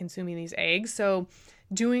shouldn't be consuming these eggs. So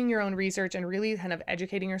doing your own research and really kind of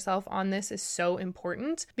educating yourself on this is so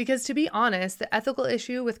important, because to be honest, the ethical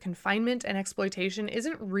issue with confinement and exploitation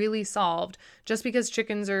isn't really solved just because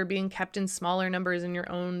chickens are being kept in smaller numbers in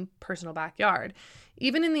your own personal backyard.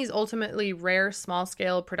 Even in these ultimately rare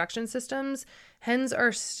small-scale production systems, hens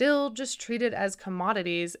are still just treated as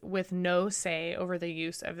commodities with no say over the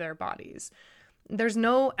use of their bodies. There's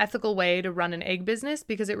no ethical way to run an egg business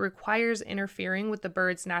because it requires interfering with the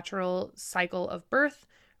bird's natural cycle of birth,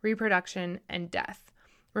 reproduction, and death.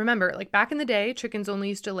 Remember, back in the day, chickens only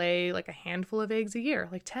used to lay a handful of eggs a year,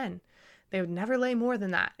 10. They would never lay more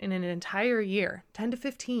than that in an entire year, 10 to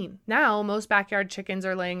 15. Now, most backyard chickens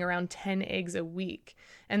are laying around 10 eggs a week.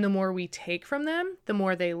 And the more we take from them, the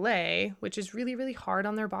more they lay, which is really, really hard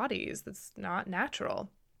on their bodies. That's not natural.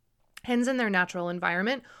 Hens in their natural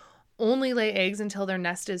environment only lay eggs until their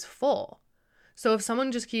nest is full. So if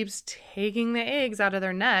someone just keeps taking the eggs out of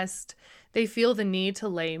their nest, they feel the need to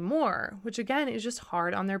lay more, which again is just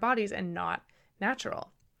hard on their bodies and not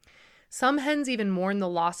natural. Some hens even mourn the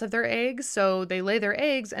loss of their eggs, so they lay their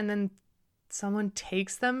eggs and then someone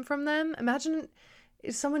takes them from them. Imagine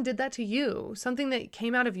if someone did that to you, something that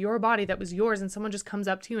came out of your body that was yours, and someone just comes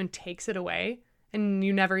up to you and takes it away and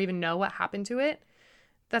you never even know what happened to it.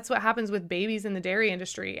 That's what happens with babies in the dairy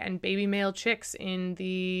industry and baby male chicks in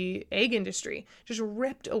the egg industry, just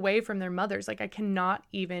ripped away from their mothers. I cannot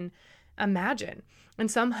even imagine. And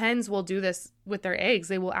some hens will do this with their eggs.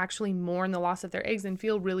 They will actually mourn the loss of their eggs and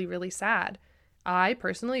feel really, really sad. I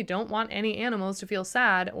personally don't want any animals to feel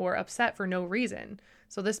sad or upset for no reason.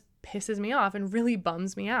 So this pisses me off and really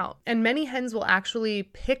bums me out. And many hens will actually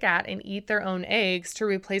pick at and eat their own eggs to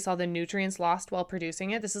replace all the nutrients lost while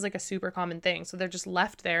producing it. This is a super common thing. So they're just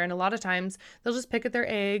left there. And a lot of times they'll just pick at their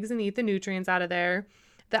eggs and eat the nutrients out of there.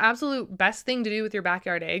 The absolute best thing to do with your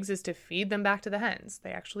backyard eggs is to feed them back to the hens.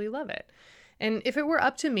 They actually love it. And if it were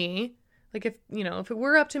up to me, if it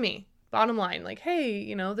were up to me, bottom line,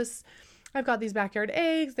 hey, I've got these backyard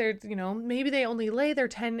eggs. They're, maybe they only lay their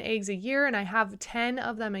 10 eggs a year and I have 10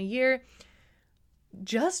 of them a year.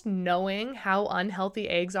 just knowing how unhealthy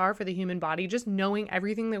eggs are for the human body, just knowing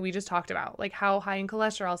everything that we just talked about, like how high in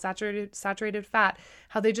cholesterol, saturated fat,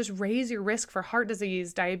 how they just raise your risk for heart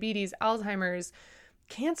disease, diabetes, Alzheimer's,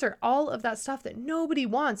 cancer, all of that stuff that nobody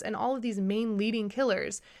wants, and all of these main leading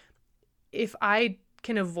killers. If I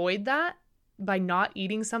can avoid that by not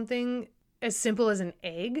eating something as simple as an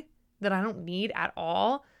egg that I don't need at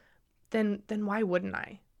all, then why wouldn't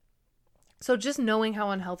I? So just knowing how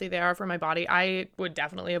unhealthy they are for my body, I would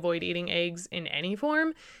definitely avoid eating eggs in any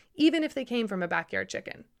form, even if they came from a backyard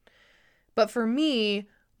chicken. But for me,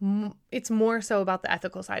 it's more so about the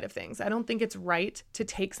ethical side of things. I don't think it's right to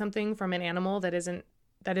take something from an animal that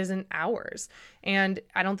isn't ours. And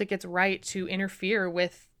I don't think it's right to interfere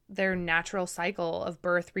with their natural cycle of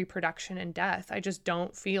birth, reproduction, and death. I just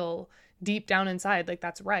don't feel deep down inside like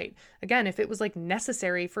that's right. Again, if it was like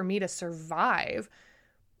necessary for me to survive,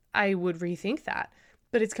 I would rethink that.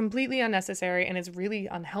 But it's completely unnecessary and it's really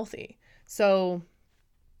unhealthy. So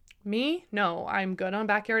me, no, I'm good on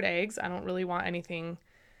backyard eggs. I don't really want anything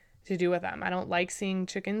to do with them. I don't like seeing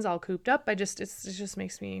chickens all cooped up. It just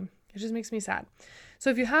makes me sad. So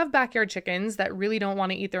if you have backyard chickens that really don't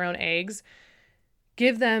want to eat their own eggs,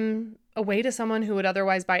 give them away to someone who would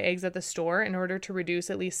otherwise buy eggs at the store in order to reduce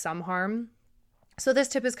at least some harm. So this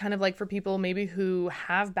tip is kind of like for people maybe who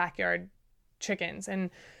have backyard chickens and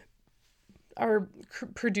are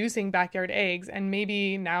producing backyard eggs and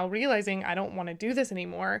maybe now realizing I don't want to do this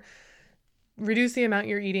anymore. Reduce the amount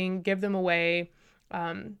you're eating, give them away.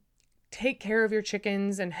 Take care of your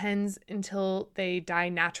chickens and hens until they die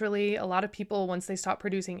naturally. A lot of people, once they stop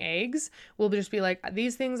producing eggs, will just be like,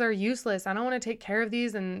 these things are useless. I don't want to take care of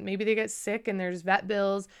these. And maybe they get sick and there's vet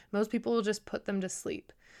bills. Most people will just put them to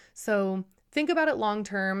sleep. So think about it long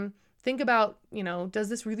term. Think about, does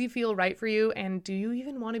this really feel right for you? And do you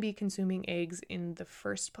even want to be consuming eggs in the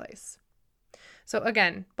first place? So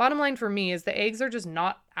again, bottom line for me is the eggs are just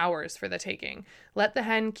not ours for the taking. Let the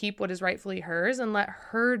hen keep what is rightfully hers and let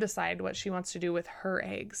her decide what she wants to do with her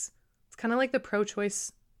eggs. It's kind of like the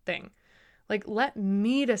pro-choice thing. Like, let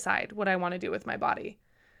me decide what I want to do with my body.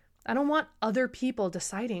 I don't want other people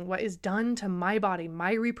deciding what is done to my body,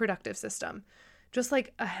 my reproductive system. Just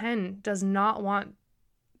like a hen does not want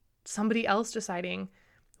somebody else deciding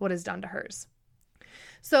what is done to hers.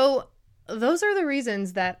 So those are the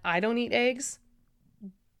reasons that I don't eat eggs.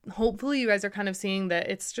 Hopefully you guys are kind of seeing that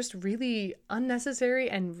it's just really unnecessary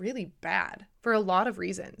and really bad for a lot of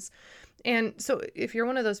reasons. And so if you're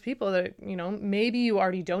one of those people that, maybe you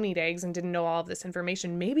already don't eat eggs and didn't know all of this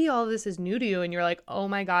information, maybe all of this is new to you and you're like, oh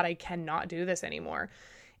my God, I cannot do this anymore.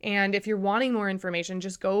 And if you're wanting more information,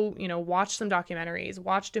 just go, watch some documentaries,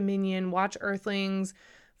 watch Dominion, watch Earthlings,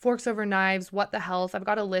 Forks Over Knives, What the Health. I've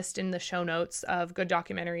got a list in the show notes of good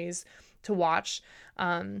documentaries to watch.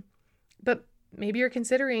 But maybe you're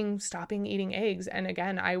considering stopping eating eggs. And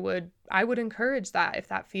again, I would encourage that if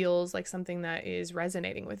that feels like something that is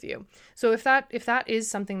resonating with you. So if that is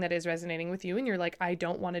something that is resonating with you and you're like, I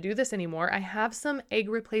don't want to do this anymore, I have some egg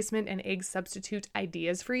replacement and egg substitute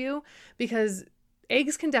ideas for you, because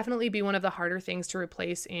eggs can definitely be one of the harder things to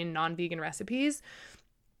replace in non-vegan recipes.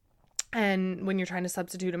 And when you're trying to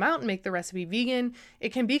substitute them out and make the recipe vegan, it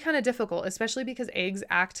can be kind of difficult, especially because eggs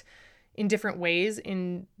act in different ways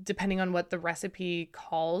depending on what the recipe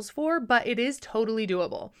calls for, but it is totally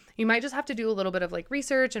doable. You might just have to do a little bit of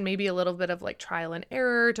research and maybe a little bit of trial and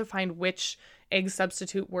error to find which egg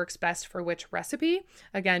substitute works best for which recipe.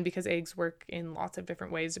 Again, because eggs work in lots of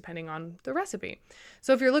different ways depending on the recipe.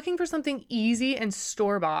 So if you're looking for something easy and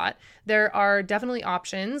store-bought, there are definitely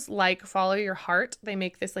options like Follow Your Heart. They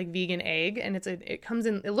make this vegan egg, and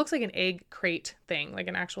it looks like an egg crate thing, like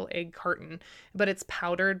an actual egg carton, but it's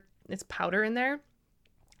powdered. It's powder in there.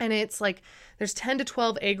 And it's there's 10 to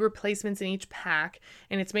 12 egg replacements in each pack,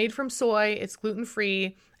 and it's made from soy, it's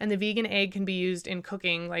gluten-free, and the vegan egg can be used in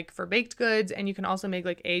cooking for baked goods, and you can also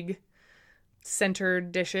make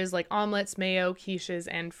egg-centered dishes like omelets, mayo, quiches,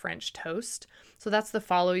 and French toast. So that's the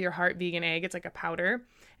Follow Your Heart vegan egg. It's like a powder.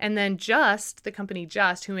 And then the company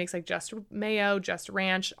Just, who makes Just Mayo, Just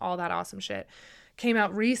Ranch, all that awesome shit, came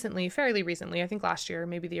out fairly recently, I think last year,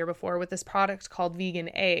 maybe the year before, with this product called Vegan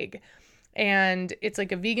Egg. And it's a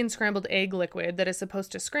vegan scrambled egg liquid that is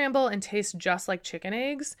supposed to scramble and taste just like chicken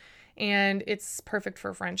eggs. And it's perfect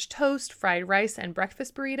for French toast, fried rice, and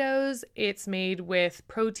breakfast burritos. It's made with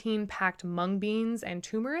protein-packed mung beans and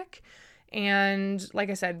turmeric. And like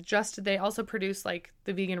I said, they also produce the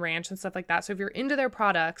vegan ranch and stuff like that. So if you're into their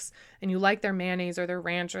products and you like their mayonnaise or their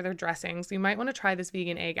ranch or their dressings, you might want to try this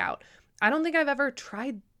vegan egg out. I don't think I've ever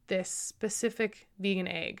tried this specific vegan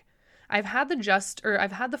egg. I've had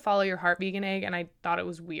the Follow Your Heart vegan egg, and I thought it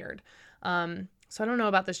was weird. So I don't know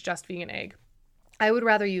about this just vegan egg. I would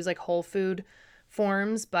rather use like whole food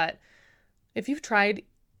forms, but if you've tried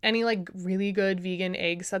any like really good vegan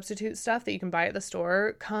egg substitute stuff that you can buy at the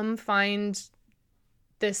store, come find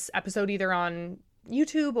this episode either on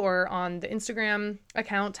YouTube or on the Instagram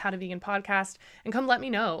account, How to Vegan Podcast, and come let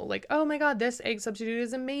me know, like, oh my God, this egg substitute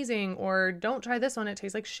is amazing, or don't try this one, it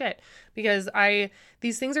tastes like shit. Because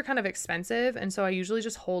these things are kind of expensive, and so I usually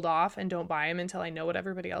just hold off and don't buy them until I know what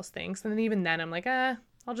everybody else thinks. And then even then I'm like,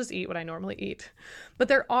 I'll just eat what I normally eat. But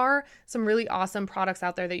there are some really awesome products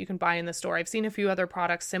out there that you can buy in the store. I've seen a few other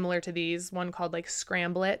products similar to these, one called like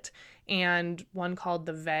Scramble-It and one called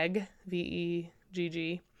the Vegg,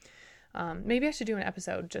 VEGG. Maybe I should do an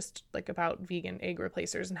episode just like about vegan egg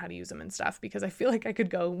replacers and how to use them and stuff, because I feel like I could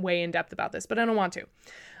go way in depth about this, but I don't want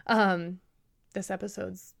to. This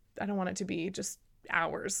episode's, I don't want it to be just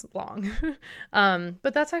hours long.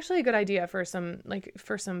 But that's actually a good idea for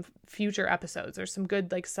some future episodes, or some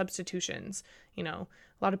good like substitutions. You know,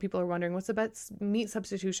 a lot of people are wondering what's the best meat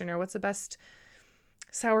substitution, or what's the best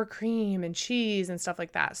sour cream and cheese and stuff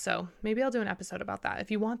like that. So maybe I'll do an episode about that.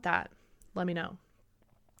 If you want that, let me know.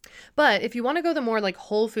 But if you want to go the more like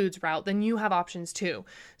whole foods route, then you have options too.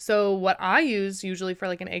 So what I use usually for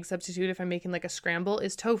like an egg substitute, if I'm making like a scramble,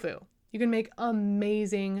 is tofu. You can make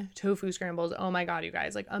amazing tofu scrambles. Oh my God, you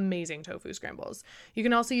guys, like amazing tofu scrambles. You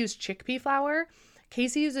can also use chickpea flour.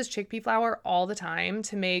 Casey uses chickpea flour all the time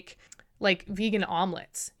to make like vegan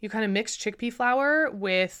omelets. You kind of mix chickpea flour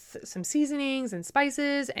with some seasonings and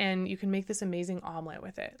spices, and you can make this amazing omelet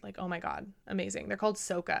with it. Like, oh my God, amazing. They're called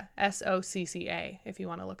Socca, Socca, if you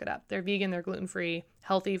want to look it up. They're vegan, they're gluten-free,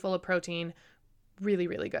 healthy, full of protein, really,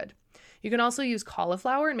 really good. You can also use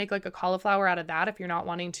cauliflower and make like a cauliflower out of that if you're not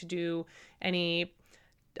wanting to do any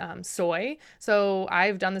soy. So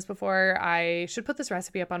I've done this before. I should put this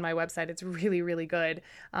recipe up on my website. It's really, really good.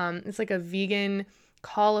 It's like a vegan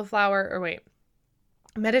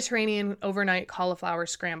Mediterranean overnight cauliflower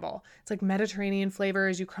scramble. It's like Mediterranean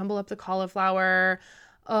flavors. You crumble up the cauliflower.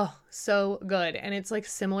 Oh, so good. And it's like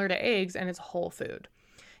similar to eggs, and it's whole food.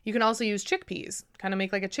 You can also use chickpeas, kind of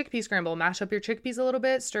make like a chickpea scramble, mash up your chickpeas a little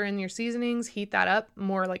bit, stir in your seasonings, heat that up,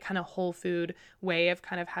 more like kind of whole food way of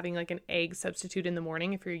kind of having like an egg substitute in the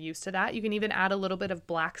morning if you're used to that. You can even add a little bit of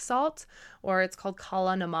black salt, or it's called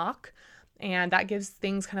kala namak. And that gives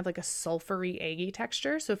things kind of like a sulfury, eggy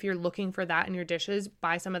texture. So if you're looking for that in your dishes,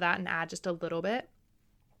 buy some of that and add just a little bit.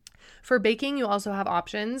 For baking, you also have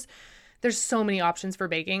options. There's so many options for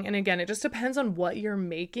baking. And again, it just depends on what you're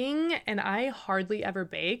making. And I hardly ever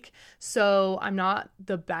bake, so I'm not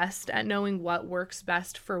the best at knowing what works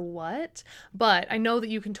best for what. But I know that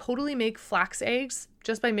you can totally make flax eggs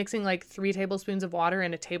just by mixing like 3 tablespoons of water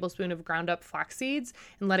and a tablespoon of ground up flax seeds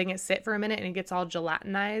and letting it sit for a minute, and it gets all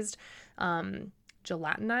gelatinized.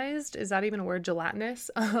 Gelatinized? Is that even a word?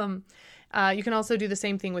 Gelatinous? You can also do the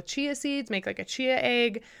same thing with chia seeds, make like a chia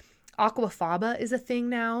egg. Aquafaba is a thing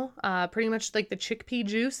now. Pretty much like the chickpea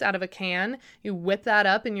juice out of a can. You whip that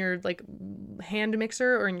up in your like hand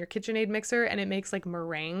mixer or in your KitchenAid mixer, and it makes like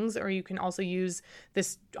meringues. Or you can also use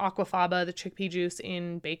this Aquafaba, the chickpea juice,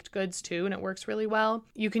 in baked goods too, and it works really well.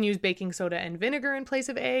 You can use baking soda and vinegar in place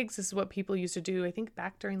of eggs. This is what people used to do, I think,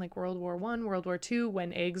 back during like World War I, World War II,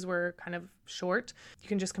 when eggs were kind of short. You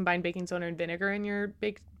can just combine baking soda and vinegar in your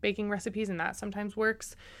baking recipes, and that sometimes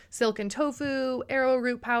works. Silken tofu,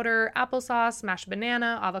 arrowroot powder, applesauce, mashed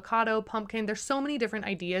banana, avocado, pumpkin. There's so many different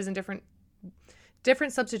ideas and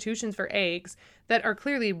different substitutions for eggs that are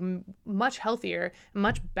clearly much healthier,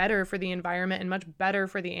 much better for the environment, and much better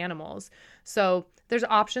for the animals. So there's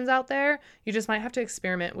options out there. You just might have to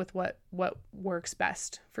experiment with what works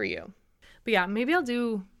best for you. But yeah, maybe I'll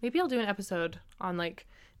do an episode on like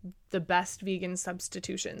the best vegan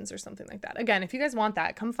substitutions or something like that. Again, if you guys want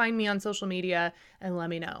that, come find me on social media and let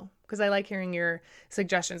me know, because I like hearing your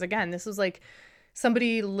suggestions. Again, this was like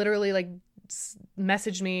somebody literally like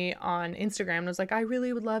messaged me on Instagram and was like, I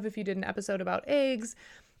really would love if you did an episode about eggs.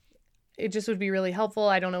 It just would be really helpful.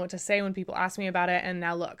 I don't know what to say when people ask me about it. And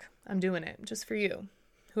now look, I'm doing it just for you.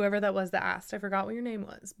 Whoever that was that asked, I forgot what your name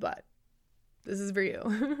was, but this is for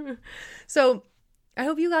you. So I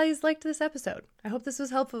hope you guys liked this episode. I hope this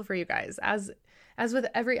was helpful for you guys. As with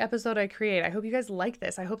every episode I create, I hope you guys like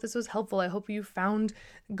this. I hope this was helpful. I hope you found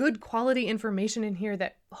good quality information in here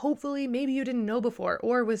that hopefully maybe you didn't know before,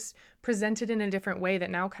 or was presented in a different way that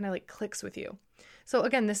now kind of like clicks with you. So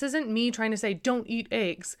again, this isn't me trying to say don't eat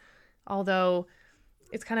eggs, although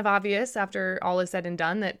it's kind of obvious after all is said and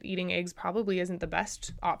done that eating eggs probably isn't the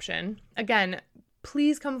best option. Again,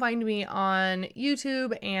 please come find me on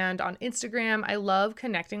YouTube and on Instagram. I love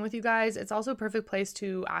connecting with you guys. It's also a perfect place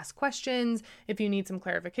to ask questions if you need some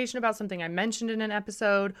clarification about something I mentioned in an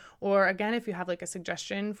episode, or again, if you have like a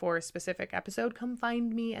suggestion for a specific episode, come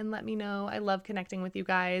find me and let me know. I love connecting with you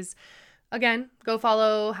guys. Again, go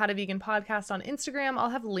follow How to Vegan Podcast on Instagram.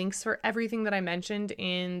 I'll have links for everything that I mentioned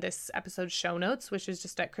in this episode's show notes, which is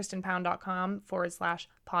just at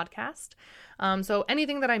kristenpound.com/podcast. So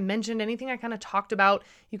anything that I mentioned, anything I kind of talked about,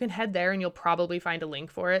 you can head there and you'll probably find a link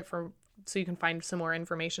for it so you can find some more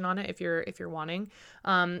information on it if you're wanting.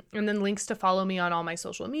 And then links to follow me on all my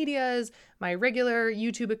social medias, my regular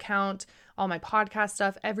YouTube account, all my podcast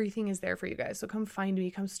stuff, everything is there for you guys. So come find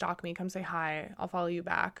me, come stalk me, come say hi. I'll follow you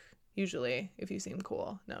back. Usually, if you seem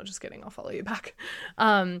cool. No, just kidding. I'll follow you back.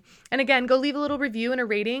 And again, go leave a little review and a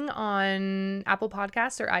rating on Apple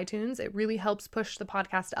Podcasts or iTunes. It really helps push the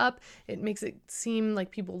podcast up. It makes it seem like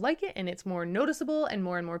people like it and it's more noticeable and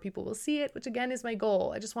more people will see it, which again is my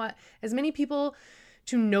goal. I just want as many people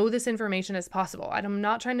to know this information as possible. I'm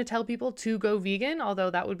not trying to tell people to go vegan,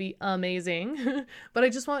 although that would be amazing. But I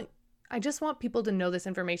just want people to know this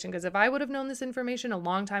information, because if I would have known this information a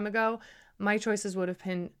long time ago, my choices would have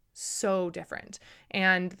been so different.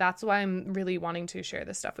 And that's why I'm really wanting to share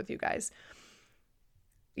this stuff with you guys.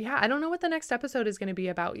 Yeah, I don't know what the next episode is going to be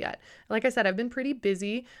about yet. Like I said, I've been pretty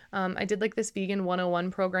busy. I did like this Vegan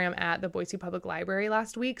 101 program at the Boise Public Library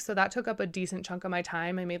last week, so that took up a decent chunk of my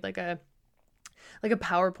time. I made like a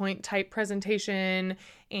PowerPoint type presentation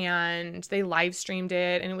and they live streamed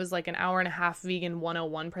it, and it was like an hour and a half Vegan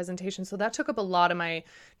 101 presentation. So that took up a lot of my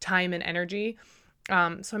time and energy.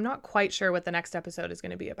 So I'm not quite sure what the next episode is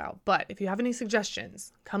going to be about, but if you have any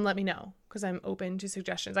suggestions, come let me know, because I'm open to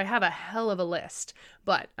suggestions. I have a hell of a list,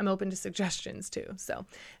 but I'm open to suggestions too. So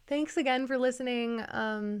thanks again for listening.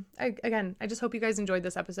 I just hope you guys enjoyed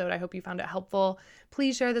this episode. I hope you found it helpful.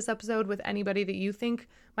 Please share this episode with anybody that you think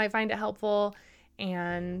might find it helpful.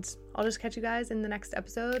 And I'll just catch you guys in the next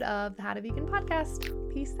episode of the How to Vegan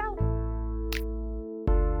Podcast. Peace out.